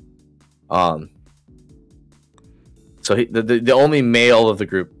heartbroken. So the only male of the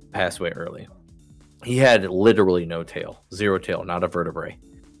group passed away early. He had literally no tail, 0 tail, not a vertebrae.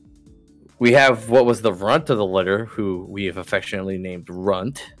 We have what was the runt of the litter, who we have affectionately named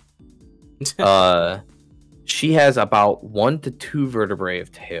Runt. She has about 1 to 2 vertebrae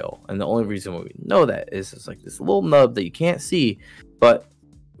of tail, and the only reason why we know that is it's like this little nub that you can't see, but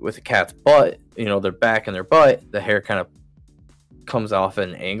with a cat's butt, their back and their butt, the hair kind of comes off at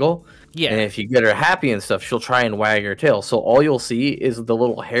an angle. Yeah. And if you get her happy and stuff, she'll try and wag her tail. So all you'll see is the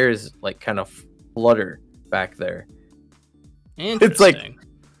little hairs like kind of flutter back there. Interesting. It's like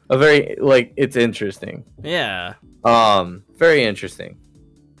a very it's interesting. Yeah. Very interesting.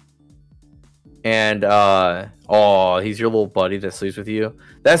 And he's your little buddy that sleeps with you.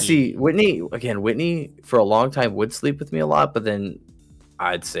 That's Whitney for a long time would sleep with me a lot, but then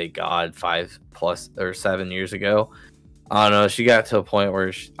I'd say 5 plus or 7 years ago, I don't know, she got to a point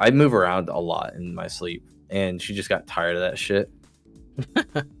where I move around a lot in my sleep, and she just got tired of that shit.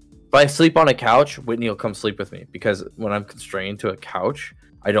 If I sleep on a couch, Whitney will come sleep with me, because when I'm constrained to a couch,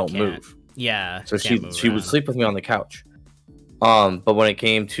 I don't move. Yeah. So she would sleep with me on the couch. But when it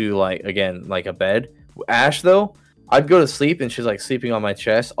came to like a bed, Ash though, I'd go to sleep and she's like sleeping on my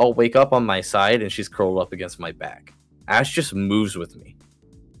chest. I'll wake up on my side and she's curled up against my back. Ash just moves with me.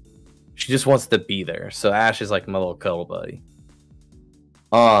 She just wants to be there. So Ash is like my little cuddle buddy.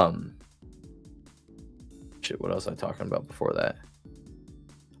 Shit, what else was I talking about before that?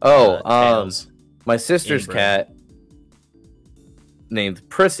 My sister's cat named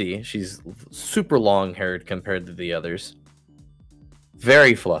Prissy. She's super long haired compared to the others.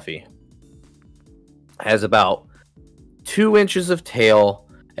 Very fluffy. Has about 2 inches of tail,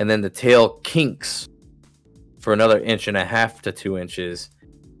 and then the tail kinks for another 1.5 to 2 inches.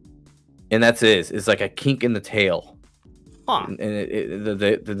 And that's it. It's like a kink in the tail. Huh. And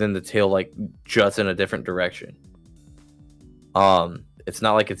then the tail like juts in a different direction. It's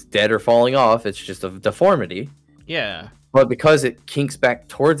not like it's dead or falling off. It's just a deformity. Yeah. But because it kinks back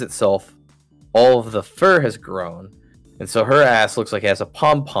towards itself, all of the fur has grown. And so her ass looks like it has a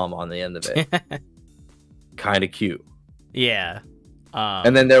pom-pom on the end of it. Kind of cute. Yeah.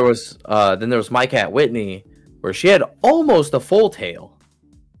 And then there was my cat Whitney, where she had almost a full tail.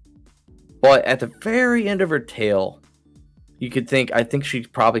 But at the very end of her tail, I think she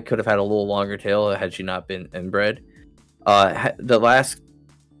probably could have had a little longer tail had she not been inbred. The last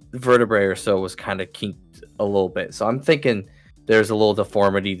vertebrae or so was kind of kinked a little bit. So I'm thinking there's a little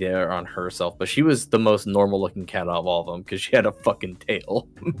deformity there on herself. But she was the most normal looking cat out of all of them because she had a fucking tail.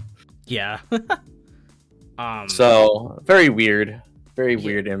 Yeah. So very weird. Very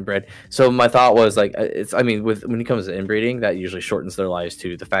weird inbred. So my thought was like, when it comes to inbreeding, that usually shortens their lives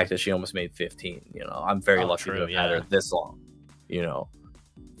too. The fact that she almost made 15, I'm very lucky to have had her this long.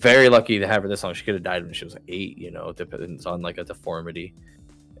 Very lucky to have her this long. She could have died when she was 8. It depends on like a deformity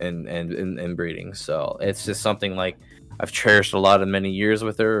and inbreeding. So it's just something like I've cherished a lot of many years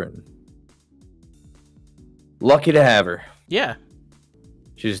with her, and lucky to have her. Yeah.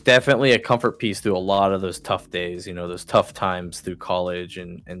 She's definitely a comfort piece through a lot of those tough days, those tough times through college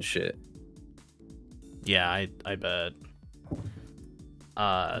and shit. Yeah, I bet.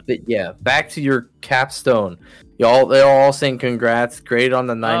 But yeah, back to your capstone. They're all saying congrats. Great on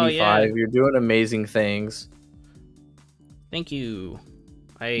the 95. yeah. You're doing amazing things. Thank you.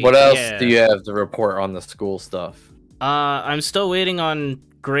 What else do you have to report on the school stuff? I'm still waiting on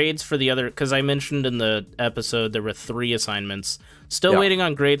grades for the other, because I mentioned in the episode there were 3 assignments. Still waiting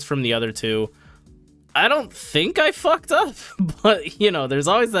on grades from the other 2. I don't think I fucked up, but you know, there's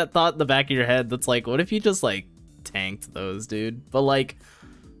always that thought in the back of your head that's like, what if you just like tanked those, dude? But like,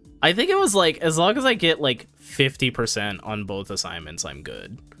 I think it was like, as long as I get like 50% on both assignments, I'm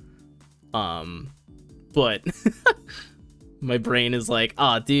good. But my brain is like,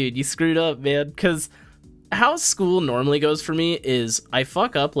 ah, dude, you screwed up, man. Because how school normally goes for me is I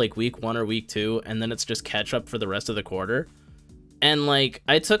fuck up like week 1 or week 2, and then it's just catch up for the rest of the quarter. And like,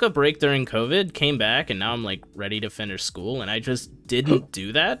 I took a break during COVID, came back, and now I'm like ready to finish school, and I just didn't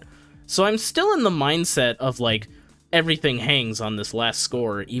do that. So I'm still in the mindset of like, everything hangs on this last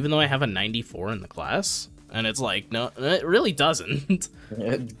score, even though I have a 94 in the class. And it's like, no, it really doesn't.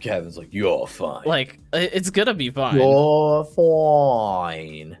 Kevin's like, you're fine. Like, it's gonna be fine. You're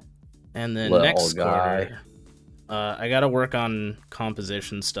fine. And then Little next guy. quarter, I gotta work on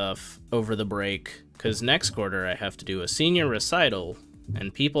composition stuff over the break, because next quarter I have to do a senior recital,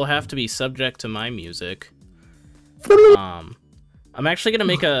 and people have to be subject to my music. I'm actually gonna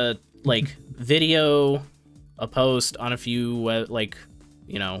make a, like, video, a post on a few, like,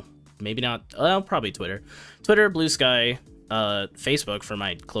 you know, maybe not, well, probably Twitter, Blue Sky, Facebook for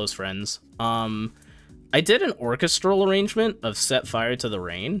my close friends. I did an orchestral arrangement of Set Fire to the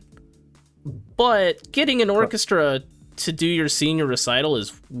Rain, but getting an orchestra to do your senior recital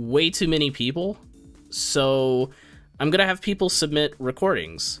is way too many people, so I'm gonna have people submit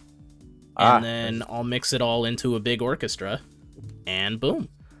recordings, and then I'll mix it all into a big orchestra, and boom.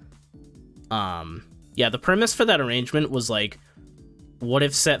 Yeah, the premise for that arrangement was like, what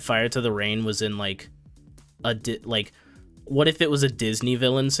if Set Fire to the Rain was in like what if it was a Disney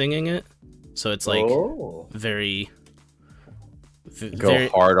villain singing it? So it's like very go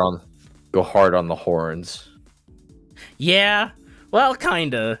hard on the horns. Yeah, well,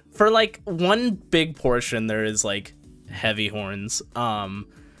 kinda. For like one big portion, there is like heavy horns.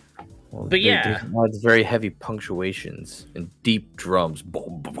 But yeah, there's a lot of very heavy punctuations and deep drums.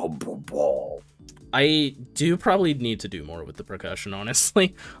 Boom, boom, boom, boom. I do probably need to do more with the percussion,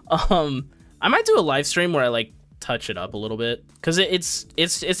 honestly. I might do a live stream where I like touch it up a little bit, because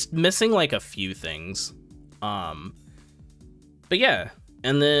it's missing like a few things. But yeah,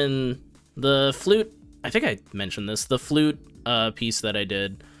 and then the flute, I think I mentioned this, the flute piece that I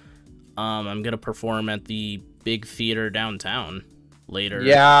did, I'm gonna perform at the big theater downtown later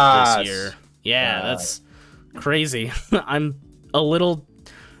this year. Yeah, that's crazy. I'm a little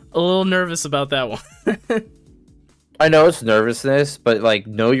nervous about that one. I know it's nervousness, but like,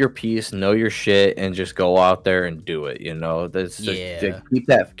 know your piece, know your shit, and just go out there and do it. You know,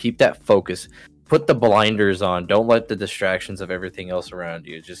 keep that focus. Put the blinders on. Don't let the distractions of everything else around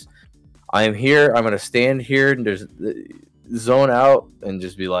you. Just, I am here. I'm gonna stand here and there's zone out and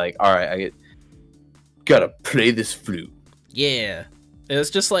just be like, all right, I gotta play this flute. Yeah, it's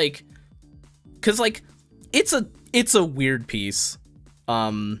just like, cause like, it's a weird piece.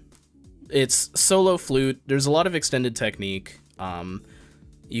 It's solo flute. There's a lot of extended technique.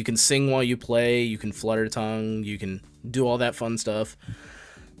 You can sing while you play. You can flutter tongue. You can do all that fun stuff.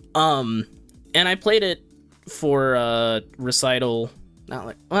 And I played it for a recital. Not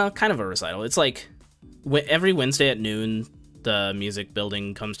like, well, kind of a recital. It's like every Wednesday at noon, the music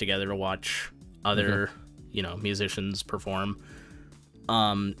building comes together to watch other, you know, musicians perform.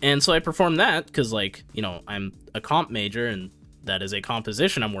 And so I performed that because, like, you know, I'm a comp major and that is a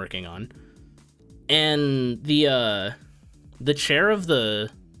composition I'm working on. And the chair of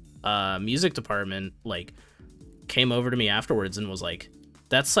the music department like came over to me afterwards and was like,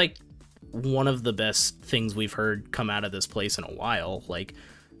 that's like one of the best things we've heard come out of this place in a while. Like,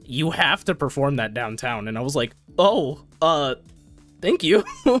 you have to perform that downtown. And I was like, oh, thank you.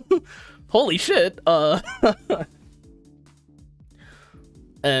 Holy shit.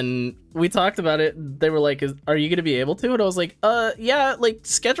 And we talked about it. They were like, are you going to be able to? And I was like, yeah, like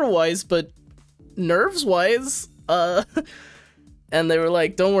schedule wise, but nerves wise. And they were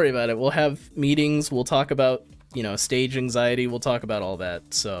like, don't worry about it. We'll have meetings. We'll talk about, you know, stage anxiety. We'll talk about all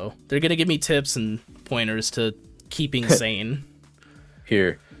that. So they're going to give me tips and pointers to keeping sane.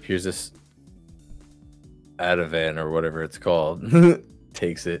 Here's this Ativan or whatever it's called.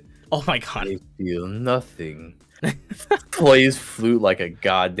 Takes it. Oh my God. They feel nothing. Plays flute like a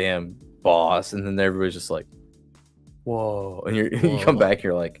goddamn boss, and then everybody's just like, whoa. And you come back,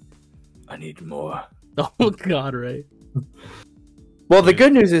 you're like, I need more. Oh God, right. Well, the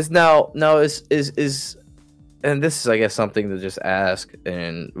good news is now is and this is, I guess, something to just ask,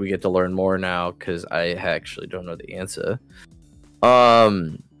 and we get to learn more now because I actually don't know the answer.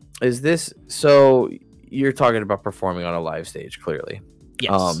 Is this so? You're talking about performing on a live stage, clearly.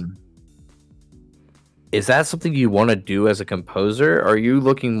 Yes. Is that something you want to do as a composer? Or are you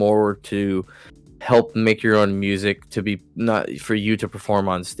looking more to help make your own music to be not for you to perform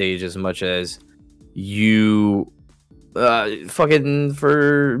on stage as much as you fucking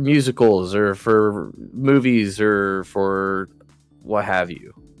for musicals or for movies or for what have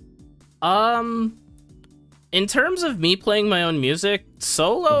you? In terms of me playing my own music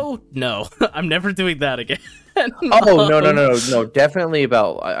solo, no. I'm never doing that again. Oh, no. Definitely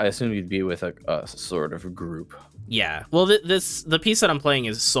about, I assume you'd be with a sort of a group. Yeah. Well, the piece that I'm playing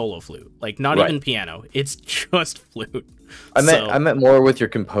is solo flute. Like, not even piano. It's just flute. I meant more with your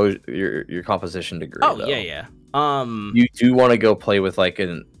composition degree. Oh, though. yeah. You do want to go play with, like,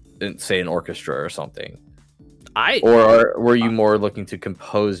 say an orchestra or something. Were you more looking to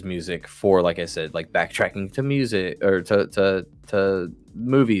compose music for, like I said, like backtracking to music or to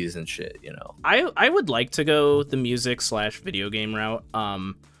movies and shit, you know? I would like to go the music / video game route.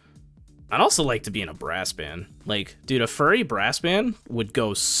 I'd also like to be in a brass band. Like, dude, a furry brass band would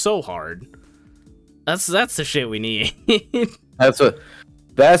go so hard. That's the shit we need.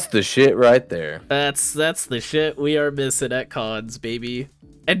 That's the shit right there. That's the shit we are missing at cons, baby.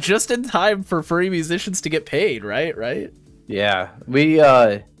 And just in time for furry musicians to get paid, right? Yeah. We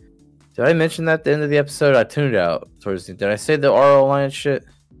did I mention that at the end of the episode? I tuned out towards the. Did I say the RO Alliance shit?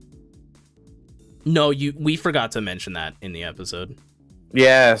 No, we forgot to mention that in the episode.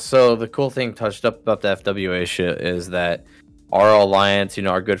 Yeah, so the cool thing touched up about the FWA shit is that RO Alliance, you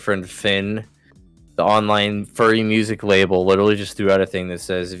know, our good friend Finn, the online furry music label, literally just threw out a thing that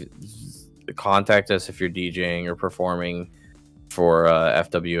says contact us if you're DJing or performing for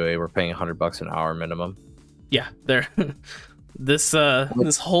FWA. We're paying $100 an hour minimum. Yeah, there. This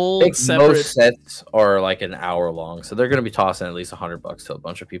whole separate. Most sets are like an hour long, so they're gonna be tossing at least $100 to a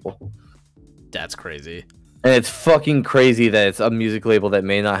bunch of people. That's crazy. And it's fucking crazy that it's a music label that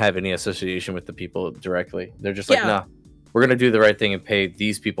may not have any association with the people directly. They're just like, nah, we're gonna do the right thing and pay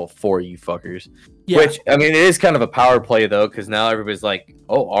these people for you fuckers. Yeah. Which, I mean, it is kind of a power play though, because now everybody's like,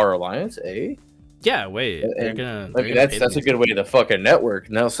 oh, our alliance, eh? Yeah, wait. That's a good way to fucking network.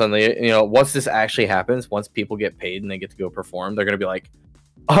 Now suddenly, you know, once this actually happens, once people get paid and they get to go perform, they're gonna be like,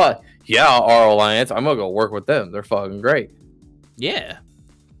 yeah, our alliance, I'm gonna go work with them. They're fucking great. Yeah.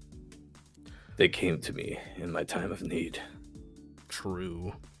 They came to me in my time of need.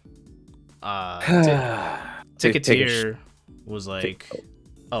 True. Ticketeer was like,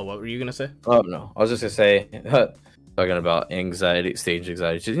 oh, what were you gonna say? Oh no, I was just gonna say, talking about anxiety, stage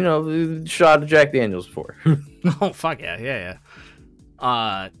anxiety. You know, shot of Jack Daniels before. Oh fuck yeah.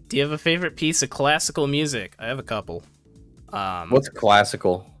 Do you have a favorite piece of classical music? I have a couple. What's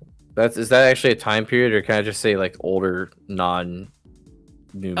classical? Is that actually a time period, or can I just say like older,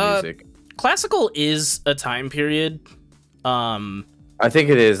 non-new music? Classical is a time period. I think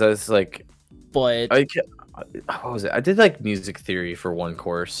it is. That's like, but what was it? I did like music theory for one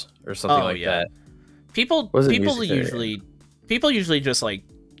course or something that. People usually just like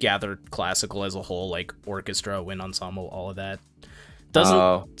gather classical as a whole, like orchestra, wind ensemble, all of that.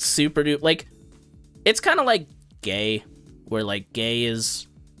 Doesn't super do like. It's kind of like gay, where like gay is,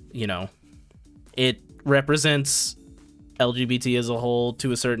 you know, it represents LGBT as a whole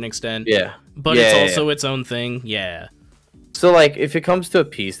to a certain extent. Yeah. But it's also its own thing. Yeah. So like if it comes to a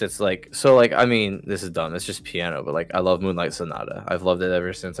piece that's like, so like, I mean, this is dumb, it's just piano, but like I love Moonlight Sonata. I've loved it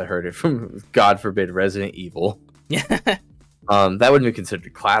ever since I heard it from, God forbid, Resident Evil. Yeah. That wouldn't be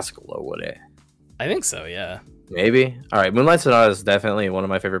considered classical though, would it? I think so, yeah. Maybe. All right, Moonlight Sonata is definitely one of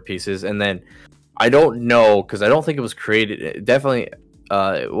my favorite pieces. And then I don't know, because I don't think it was created,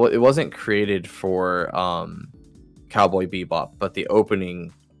 it wasn't created for Cowboy Bebop, but the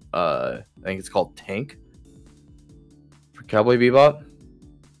opening, I think it's called Tank for Cowboy Bebop.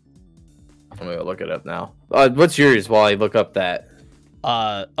 I'm gonna go look it up now. What's yours while I look up that?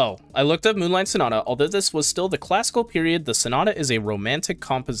 I looked up Moonlight Sonata. Although this was still the classical period, the sonata is a romantic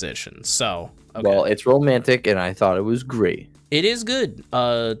composition. So, okay. Well, it's romantic, and I thought it was great. It is good.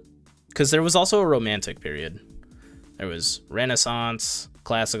 Because there was also a romantic period. There was Renaissance,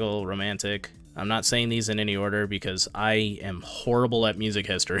 classical, romantic. I'm not saying these in any order because I am horrible at music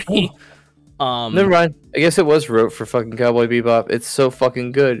history. Never mind. I guess it was wrote for fucking Cowboy Bebop. It's so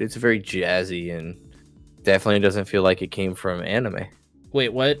fucking good. It's very jazzy and definitely doesn't feel like it came from anime. Wait,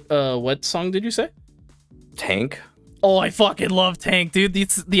 what song did you say? Tank. Oh, I fucking love Tank, dude.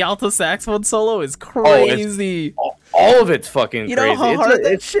 The alto saxophone solo is crazy. All of it's fucking You crazy. know how hard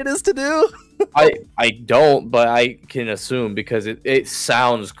that shit is to do? I don't, but I can assume because it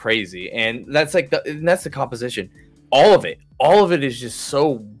sounds crazy, and that's like that's the composition. All of it is just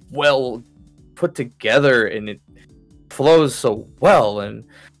so well put together, and it flows so well, and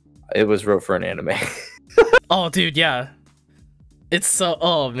it was wrote for an anime. Oh, dude, yeah. It's so.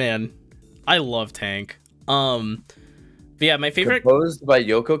 Oh man, I love Tank. But yeah, my favorite. Composed by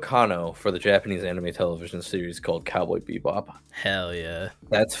Yoko Kanno for the Japanese anime television series called Cowboy Bebop. Hell yeah.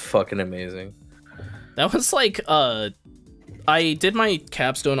 That's fucking amazing. That was like I did my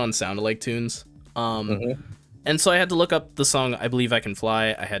capstone on Sound Alike Tunes. And so I had to look up the song I Believe I Can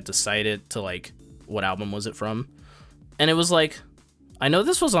Fly. I had to cite it to like what album was it from. And it was like, I know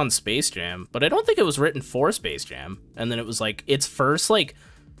this was on Space Jam, but I don't think it was written for Space Jam. And then it was like its first like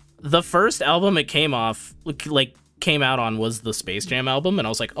the first album it came out on was the Space Jam album, and I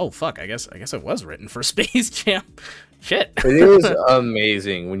was like, oh fuck, I guess it was written for Space Jam. Shit. It is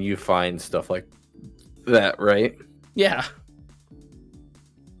amazing when you find stuff like that, right? Yeah.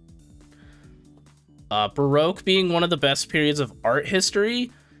 Baroque being one of the best periods of art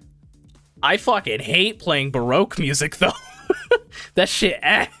history. I fucking hate playing Baroque music though. That shit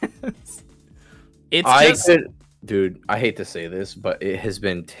ass. Dude, I hate to say this, but it has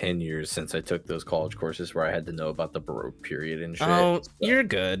been 10 years since I took those college courses where I had to know about the Baroque period and shit. Oh, you're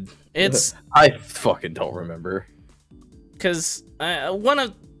good. It's I fucking don't remember. Because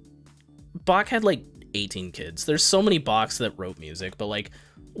Bach had like 18 kids. There's so many Bachs that wrote music, but like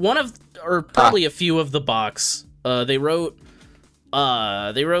probably a few of the Bachs, they wrote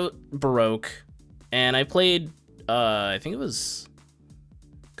Baroque, and I played I think it was,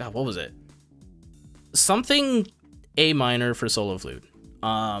 God, what was it? Something A minor for solo flute.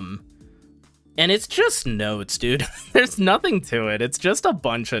 And it's just notes, dude. There's nothing to it. It's just a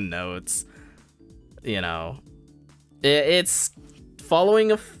bunch of notes. You know, it's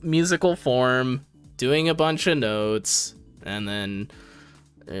following a musical form, doing a bunch of notes, and then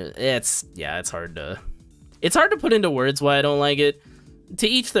it's hard to put into words why I don't like it. To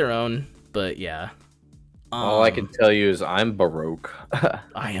each their own, but yeah. All I can tell you is I'm Baroque.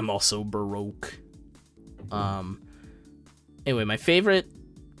 I am also Baroque. Anyway, my favorite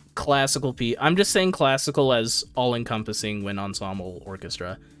classical piece, I'm just saying classical as all-encompassing wind ensemble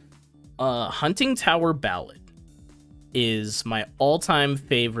orchestra. Hunting Tower Ballad is my all-time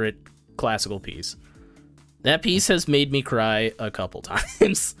favorite classical piece. That piece has made me cry a couple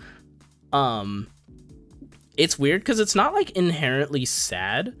times. It's weird because it's not like inherently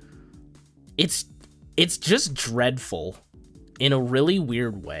sad. It's just dreadful in a really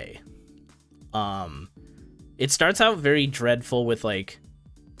weird way. It starts out very dreadful with like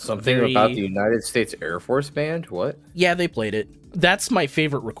something about the United States Air Force Band. What? Yeah, they played it. That's my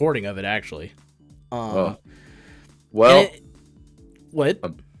favorite recording of it, actually. Well, what?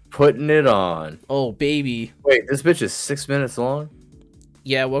 I'm putting it on. Oh, baby. Wait, this bitch is 6 minutes long?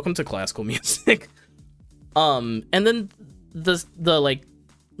 Yeah, welcome to classical music. And then the like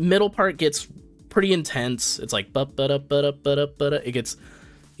middle part gets pretty intense. It's like it gets,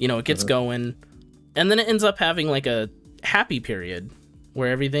 it gets going, and then it ends up having like a happy period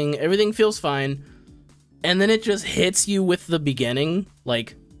where everything feels fine, and then it just hits you with the beginning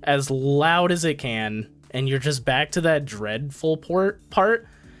like as loud as it can, and you're just back to that dreadful part,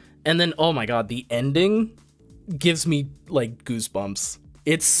 and then oh my god, the ending gives me like goosebumps.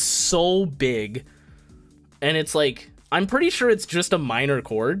 It's so big, and it's like I'm pretty sure it's just a minor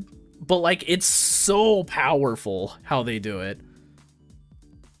chord, but like it's so powerful how they do it.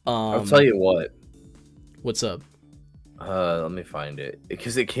 I'll tell you what. What's up? Let me find it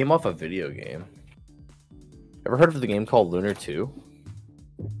because it came off a video game. Ever heard of the game called Lunar 2?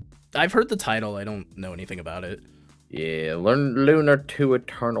 I've heard the title. I don't know anything about it. Yeah, Lunar 2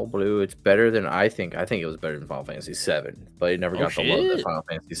 Eternal Blue. It's better than I think it was better than Final Fantasy 7, but it never got the love that Final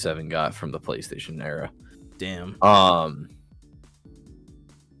Fantasy 7 got from the PlayStation era. Damn.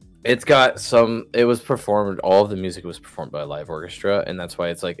 It's got some. It was performed. All of the music was performed by a live orchestra, and that's why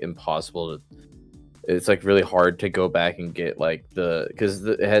it's like impossible to. It's like really hard to go back and get like because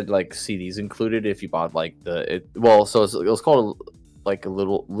it had like CDs included if you bought like it was called like a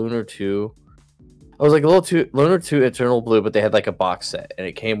little Lunar 2. It was like Lunar 2 Eternal Blue, but they had like a box set, and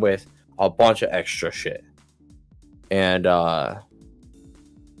it came with a bunch of extra shit, and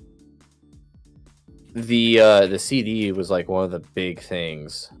the CD was like one of the big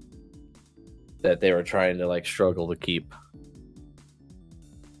things that they were trying to like struggle to keep.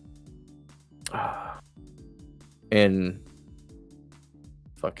 And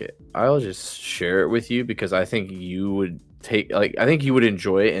fuck it, I'll just share it with you because I think you would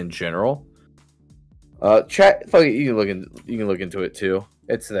enjoy it in general. Chat. Fuck it, you can look into it too.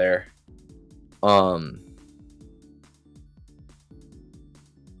 It's there.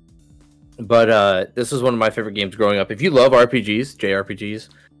 But this is one of my favorite games growing up. If you love RPGs,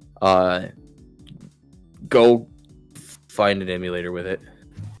 JRPGs, go find an emulator with it.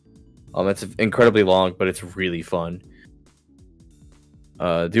 It's incredibly long, but it's really fun.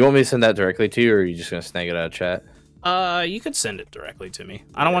 Do you want me to send that directly to you, or are you just gonna snag it out of chat? You could send it directly to me.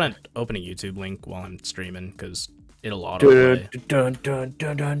 I don't want to open a YouTube link while I'm streaming because it'll autoplay. Dun, dun,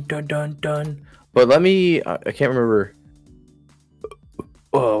 dun, dun, dun, dun, dun. But let me. I can't remember.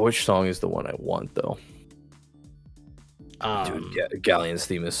 Oh, which song is the one I want though? Dude, Galleon's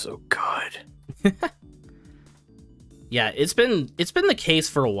theme is so good. Yeah, it's been the case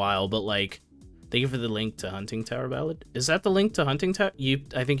for a while, but like, thank you for the link to Hunting Tower Ballad. Is that the link to Hunting Tower?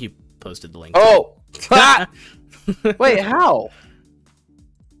 I think you posted the link. Oh, wait, how?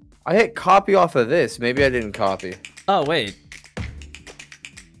 I hit copy off of this. Maybe I didn't copy. Oh wait,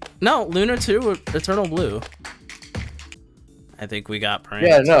 no, Lunar 2 Eternal Blue. I think we got pranked.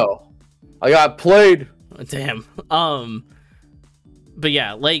 Yeah, no, I got played. Damn. But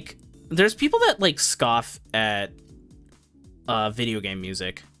yeah, like, there's people that like scoff at video game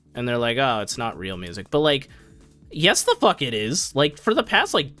music, and they're like, oh, it's not real music. But like, yes, the fuck it is. Like, for the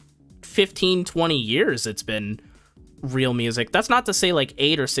past like 15-20 years, it's been real music. That's not to say like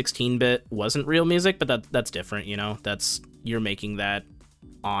 8 or 16-bit wasn't real music, but that's different, you know. That's, you're making that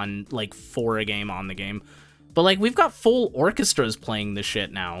on like for a game, on the game. But like, we've got full orchestras playing this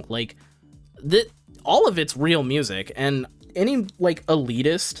shit now. Like, all of it's real music. And any like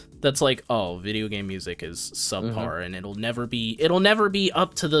elitist that's like, oh, video game music is subpar, and it'll never be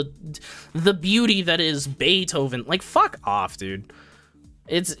up to the beauty that is Beethoven. Like, fuck off, dude.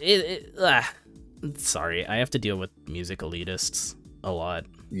 Sorry, I have to deal with music elitists a lot.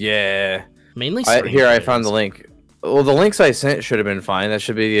 Yeah. Mainly here, I found the link. Well, the links I sent should have been fine. That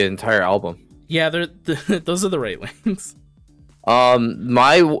should be the entire album. Yeah, those are the right links.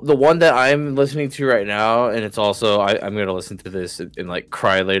 The one that I'm listening to right now, and it's also I'm gonna listen to this and like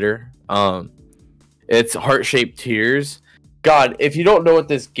cry later. It's Heart-Shaped Tears. God, if you don't know what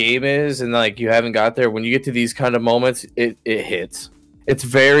this game is and like you haven't got there, when you get to these kind of moments, it hits. It's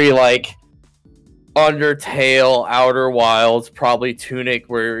very like Undertale, Outer Wilds, probably Tunic,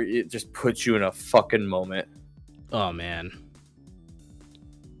 where it just puts you in a fucking moment. Oh man.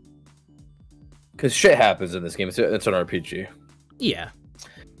 Because shit happens in this game. It's an RPG. Yeah.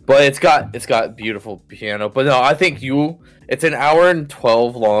 But it's got beautiful piano. But no, I think it's an hour and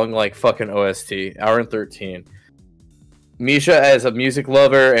 12 long, like fucking OST. Hour and 13. Misha, as a music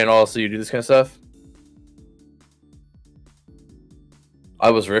lover, and also you do this kind of stuff.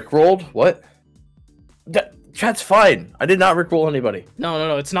 I was rickrolled? What? Chat's fine. I did not rickroll anybody.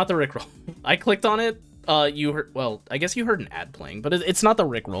 No, it's not the rickroll. I clicked on it. You heard, well, I guess you heard an ad playing, but it's not the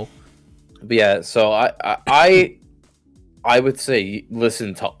rickroll. But yeah, so I would say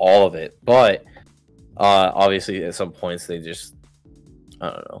listen to all of it, but obviously at some points they just, I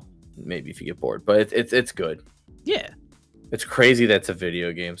don't know, maybe if you get bored, but it's good. Yeah, it's crazy that's a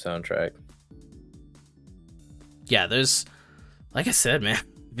video game soundtrack. Yeah, there's, like I said, man,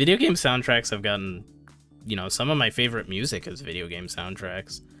 video game soundtracks have gotten, you know, some of my favorite music is video game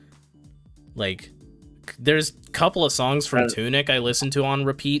soundtracks. Like, there's a couple of songs from Tunic I listen to on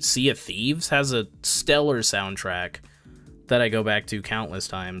repeat. Sea of Thieves has a stellar soundtrack that I go back to countless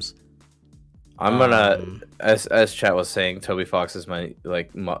times. I'm gonna, as chat was saying, Toby Fox is my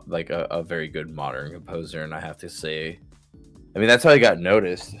a very good modern composer, and I have to say, I mean, that's how he got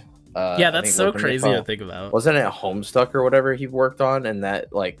noticed. Yeah, that's so crazy to think about. Wasn't it Homestuck or whatever he worked on, and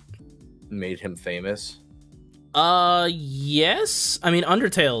that like made him famous? Yes. I mean,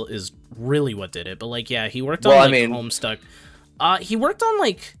 Undertale is really what did it, but like, yeah, he worked on Homestuck. He worked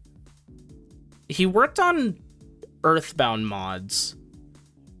on Earthbound mods,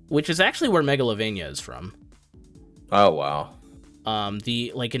 which is actually where Megalovania is from. Oh wow. An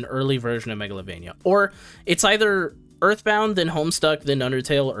early version of Megalovania, or it's either Earthbound, then Homestuck, then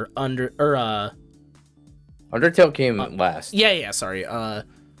Undertale, or Undertale came last. Yeah. Sorry. What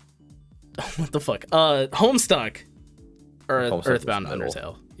the fuck? Homestuck, or Earthbound,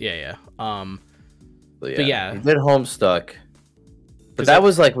 Undertale. Yeah. But yeah, he did Homestuck. But that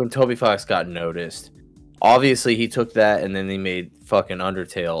was like when Toby Fox got noticed. Obviously, he took that and then he made fucking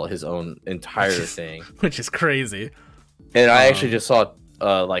Undertale his own entire thing, which is crazy. And I actually just saw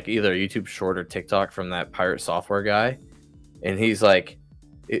like either a YouTube short or TikTok from that Pirate Software guy, and he's like,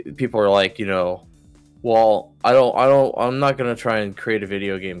 people are like, you know, well, I'm not gonna try and create a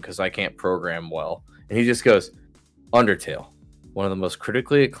video game because I can't program well, and he just goes, Undertale, one of the most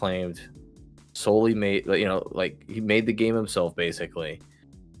critically acclaimed solely made, you know, like he made the game himself basically.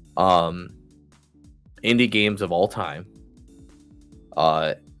 Indie games of all time.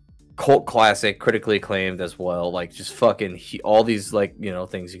 Cult classic, critically acclaimed as well. Like just fucking all these like, you know,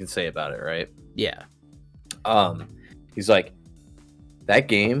 things you can say about it, right? Yeah. He's like, that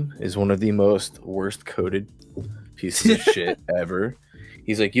game is one of the most worst coded pieces of shit ever.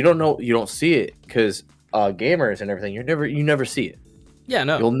 He's like, you don't see it because gamers and everything, you never see it. Yeah,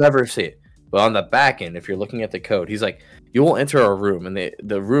 no. You'll never see it. But on the back end, if you're looking at the code, he's like, you will enter a room and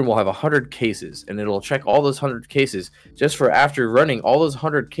the room will have 100 cases and it'll check all those 100 cases just for after running all those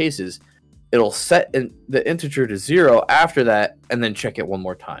 100 cases, it'll set the integer to 0 after that and then check it one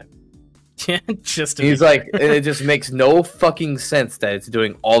more time. Yeah, just he's like, it just makes no fucking sense that it's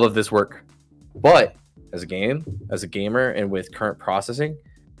doing all of this work. But as a gamer, and with current processing,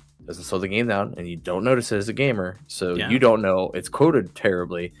 it doesn't slow the game down, and you don't notice it as a gamer, so you don't know it's coded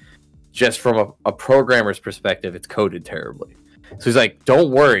terribly. Just from a programmer's perspective, it's coded terribly. So he's like, don't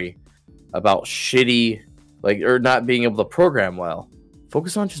worry about shitty, like, or not being able to program well.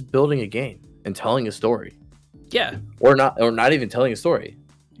 Focus on just building a game and telling a story. Yeah. Or not even telling a story.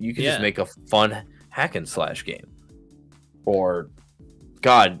 You can just make a fun hack and slash game. Or,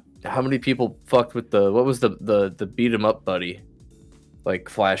 God, how many people fucked with what was the beat 'em up buddy, like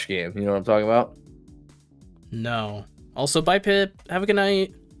Flash game? You know what I'm talking about? No. Also, bye Pip. Have a good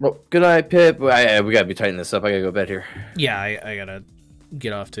night. Well, good night, Pip. We gotta be tightening this up. I gotta go to bed here. Yeah, I gotta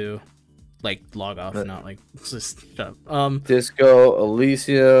get off too. Like log off, not like just shut up. Disco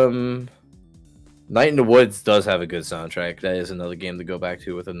Elysium. Night in the Woods does have a good soundtrack. That is another game to go back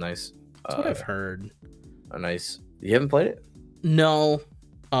to with a nice. That's what I've heard. A nice. You haven't played it? No.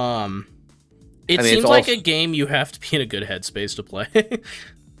 It seems like a game you have to be in a good headspace to play.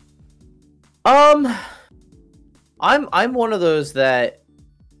 I'm one of those that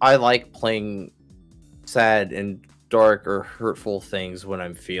I like playing sad and dark or hurtful things when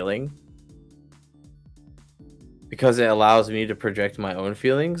I'm feeling, because it allows me to project my own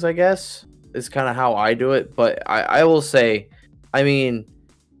feelings, I guess. Is kind of how I do it. But I will say, I mean,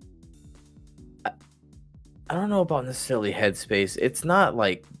 I don't know about necessarily headspace. It's not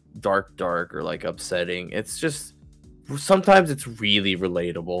like dark or like upsetting. It's just sometimes it's really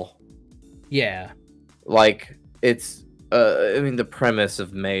relatable. Yeah. Like it's I mean, the premise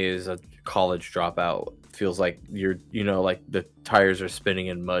of May is a college dropout. Feels like like the tires are spinning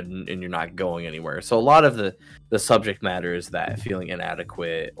in mud and you're not going anywhere. So a lot of the subject matter is that feeling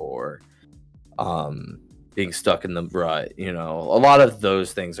inadequate or being stuck in the rut. You know, a lot of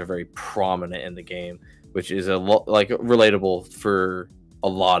those things are very prominent in the game, which is like relatable for a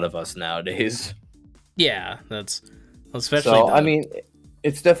lot of us nowadays. Yeah, that's especially. So I mean,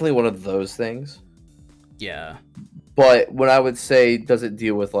 it's definitely one of those things. Yeah. But what I would say, does it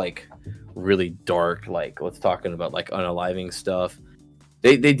deal with like really dark, like let's talking about like unaliving stuff?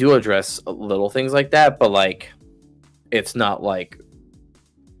 They do address little things like that, but like it's not like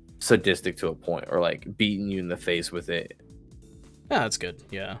sadistic to a point or like beating you in the face with it. Yeah, that's good.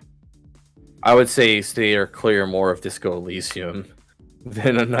 Yeah. I would say steer clear more of Disco Elysium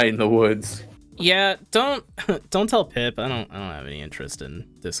than A Night in the Woods. Yeah, don't tell Pip. I don't have any interest in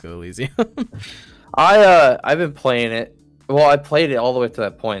Disco Elysium. I've been playing it. Well, I played it all the way to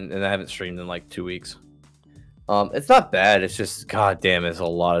that point, and I haven't streamed in like 2 weeks. It's not bad. It's just, god damn, it's a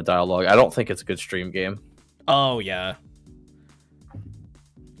lot of dialogue. I don't think it's a good stream game. Oh yeah.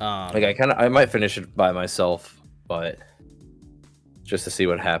 Like I might finish it by myself, but just to see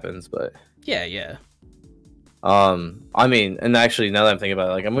what happens. But yeah. I mean, and actually, now that I'm thinking about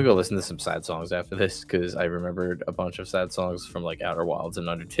it, like I'm gonna go listen to some sad songs after this because I remembered a bunch of sad songs from like Outer Wilds and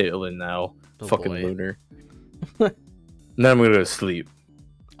Undertale, and now fucking Lunar. And then I'm gonna go to sleep.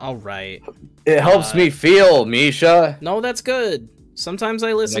 All right. It helps me feel, Misha. No, that's good. Sometimes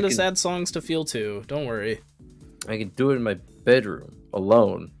I listen to sad songs to feel too. Don't worry. I can do it in my bedroom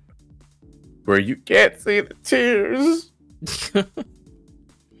alone, where you can't see the tears.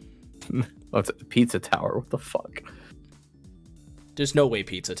 Oh, it's a Pizza Tower. What the fuck? There's no way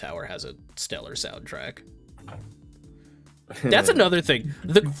Pizza Tower has a stellar soundtrack. That's another thing.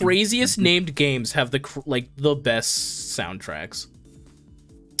 The craziest named games have the best soundtracks.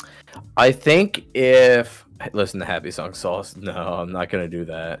 I think if listen to Happy Song Sauce. No, I'm not gonna do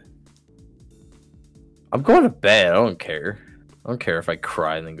that. I'm going to bed. I don't care. I don't care if I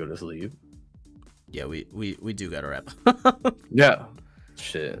cry and then go to sleep. Yeah, we do gotta wrap. Yeah.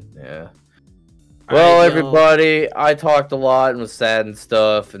 Shit. Yeah. Well, everybody, I talked a lot and was sad and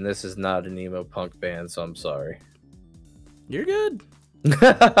stuff, and this is not an emo punk band, so I'm sorry. You're good.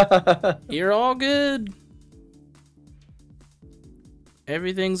 You're all good.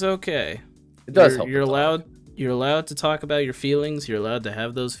 Everything's okay. It does help. You're allowed. You're allowed to talk about your feelings. You're allowed to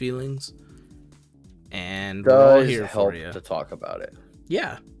have those feelings. And we're all here help for you. to talk about it.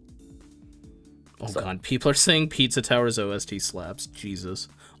 Yeah. Oh god, people are saying Pizza Tower's OST slaps. Jesus.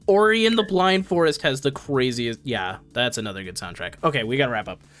 Ori and the Blind Forest has the craziest. Yeah, that's another good soundtrack. Okay, we gotta wrap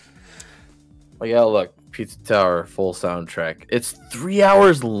up. Oh yeah, look, Pizza Tower full soundtrack. It's 3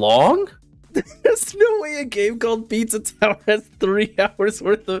 hours long. There's no way a game called Pizza Tower has 3 hours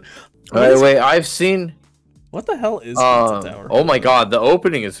worth of. Wait, I've seen. What the hell is Pizza Tower? Oh my god, the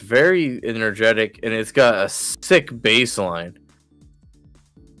opening is very energetic and it's got a sick bass line.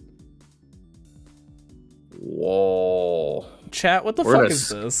 Whoa. Chat, what the fuck is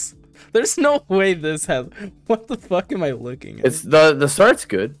this? There's no way this has. What the fuck am I looking at? It's the start's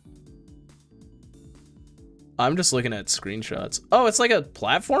good. I'm just looking at screenshots. Oh, it's like a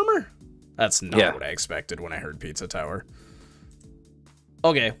platformer? That's not what I expected when I heard Pizza Tower.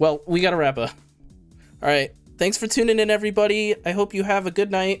 Okay, well, we gotta wrap up. All right. Thanks for tuning in, everybody. I hope you have a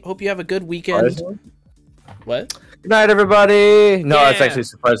good night. Hope you have a good weekend. What? Good night, everybody. No, it's actually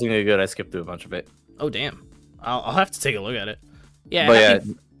surprisingly good. I skipped through a bunch of it. Oh, damn. I'll have to take a look at it. Yeah.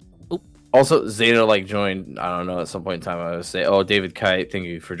 But also, Zeta joined, I don't know, at some point in time I would say, oh, David Kite, thank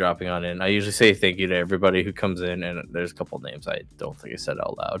you for dropping on in. I usually say thank you to everybody who comes in, and there's a couple names I don't think I said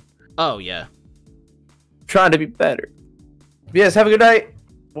out loud. Oh, yeah. Trying to be better. Yes, have a good night.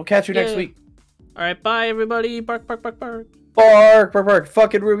 We'll catch you next week. All right, bye, everybody. Bark, bark, bark, bark. Bark, bark, bark.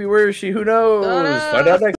 Fucking Ruby, where is she? Who knows? Find out next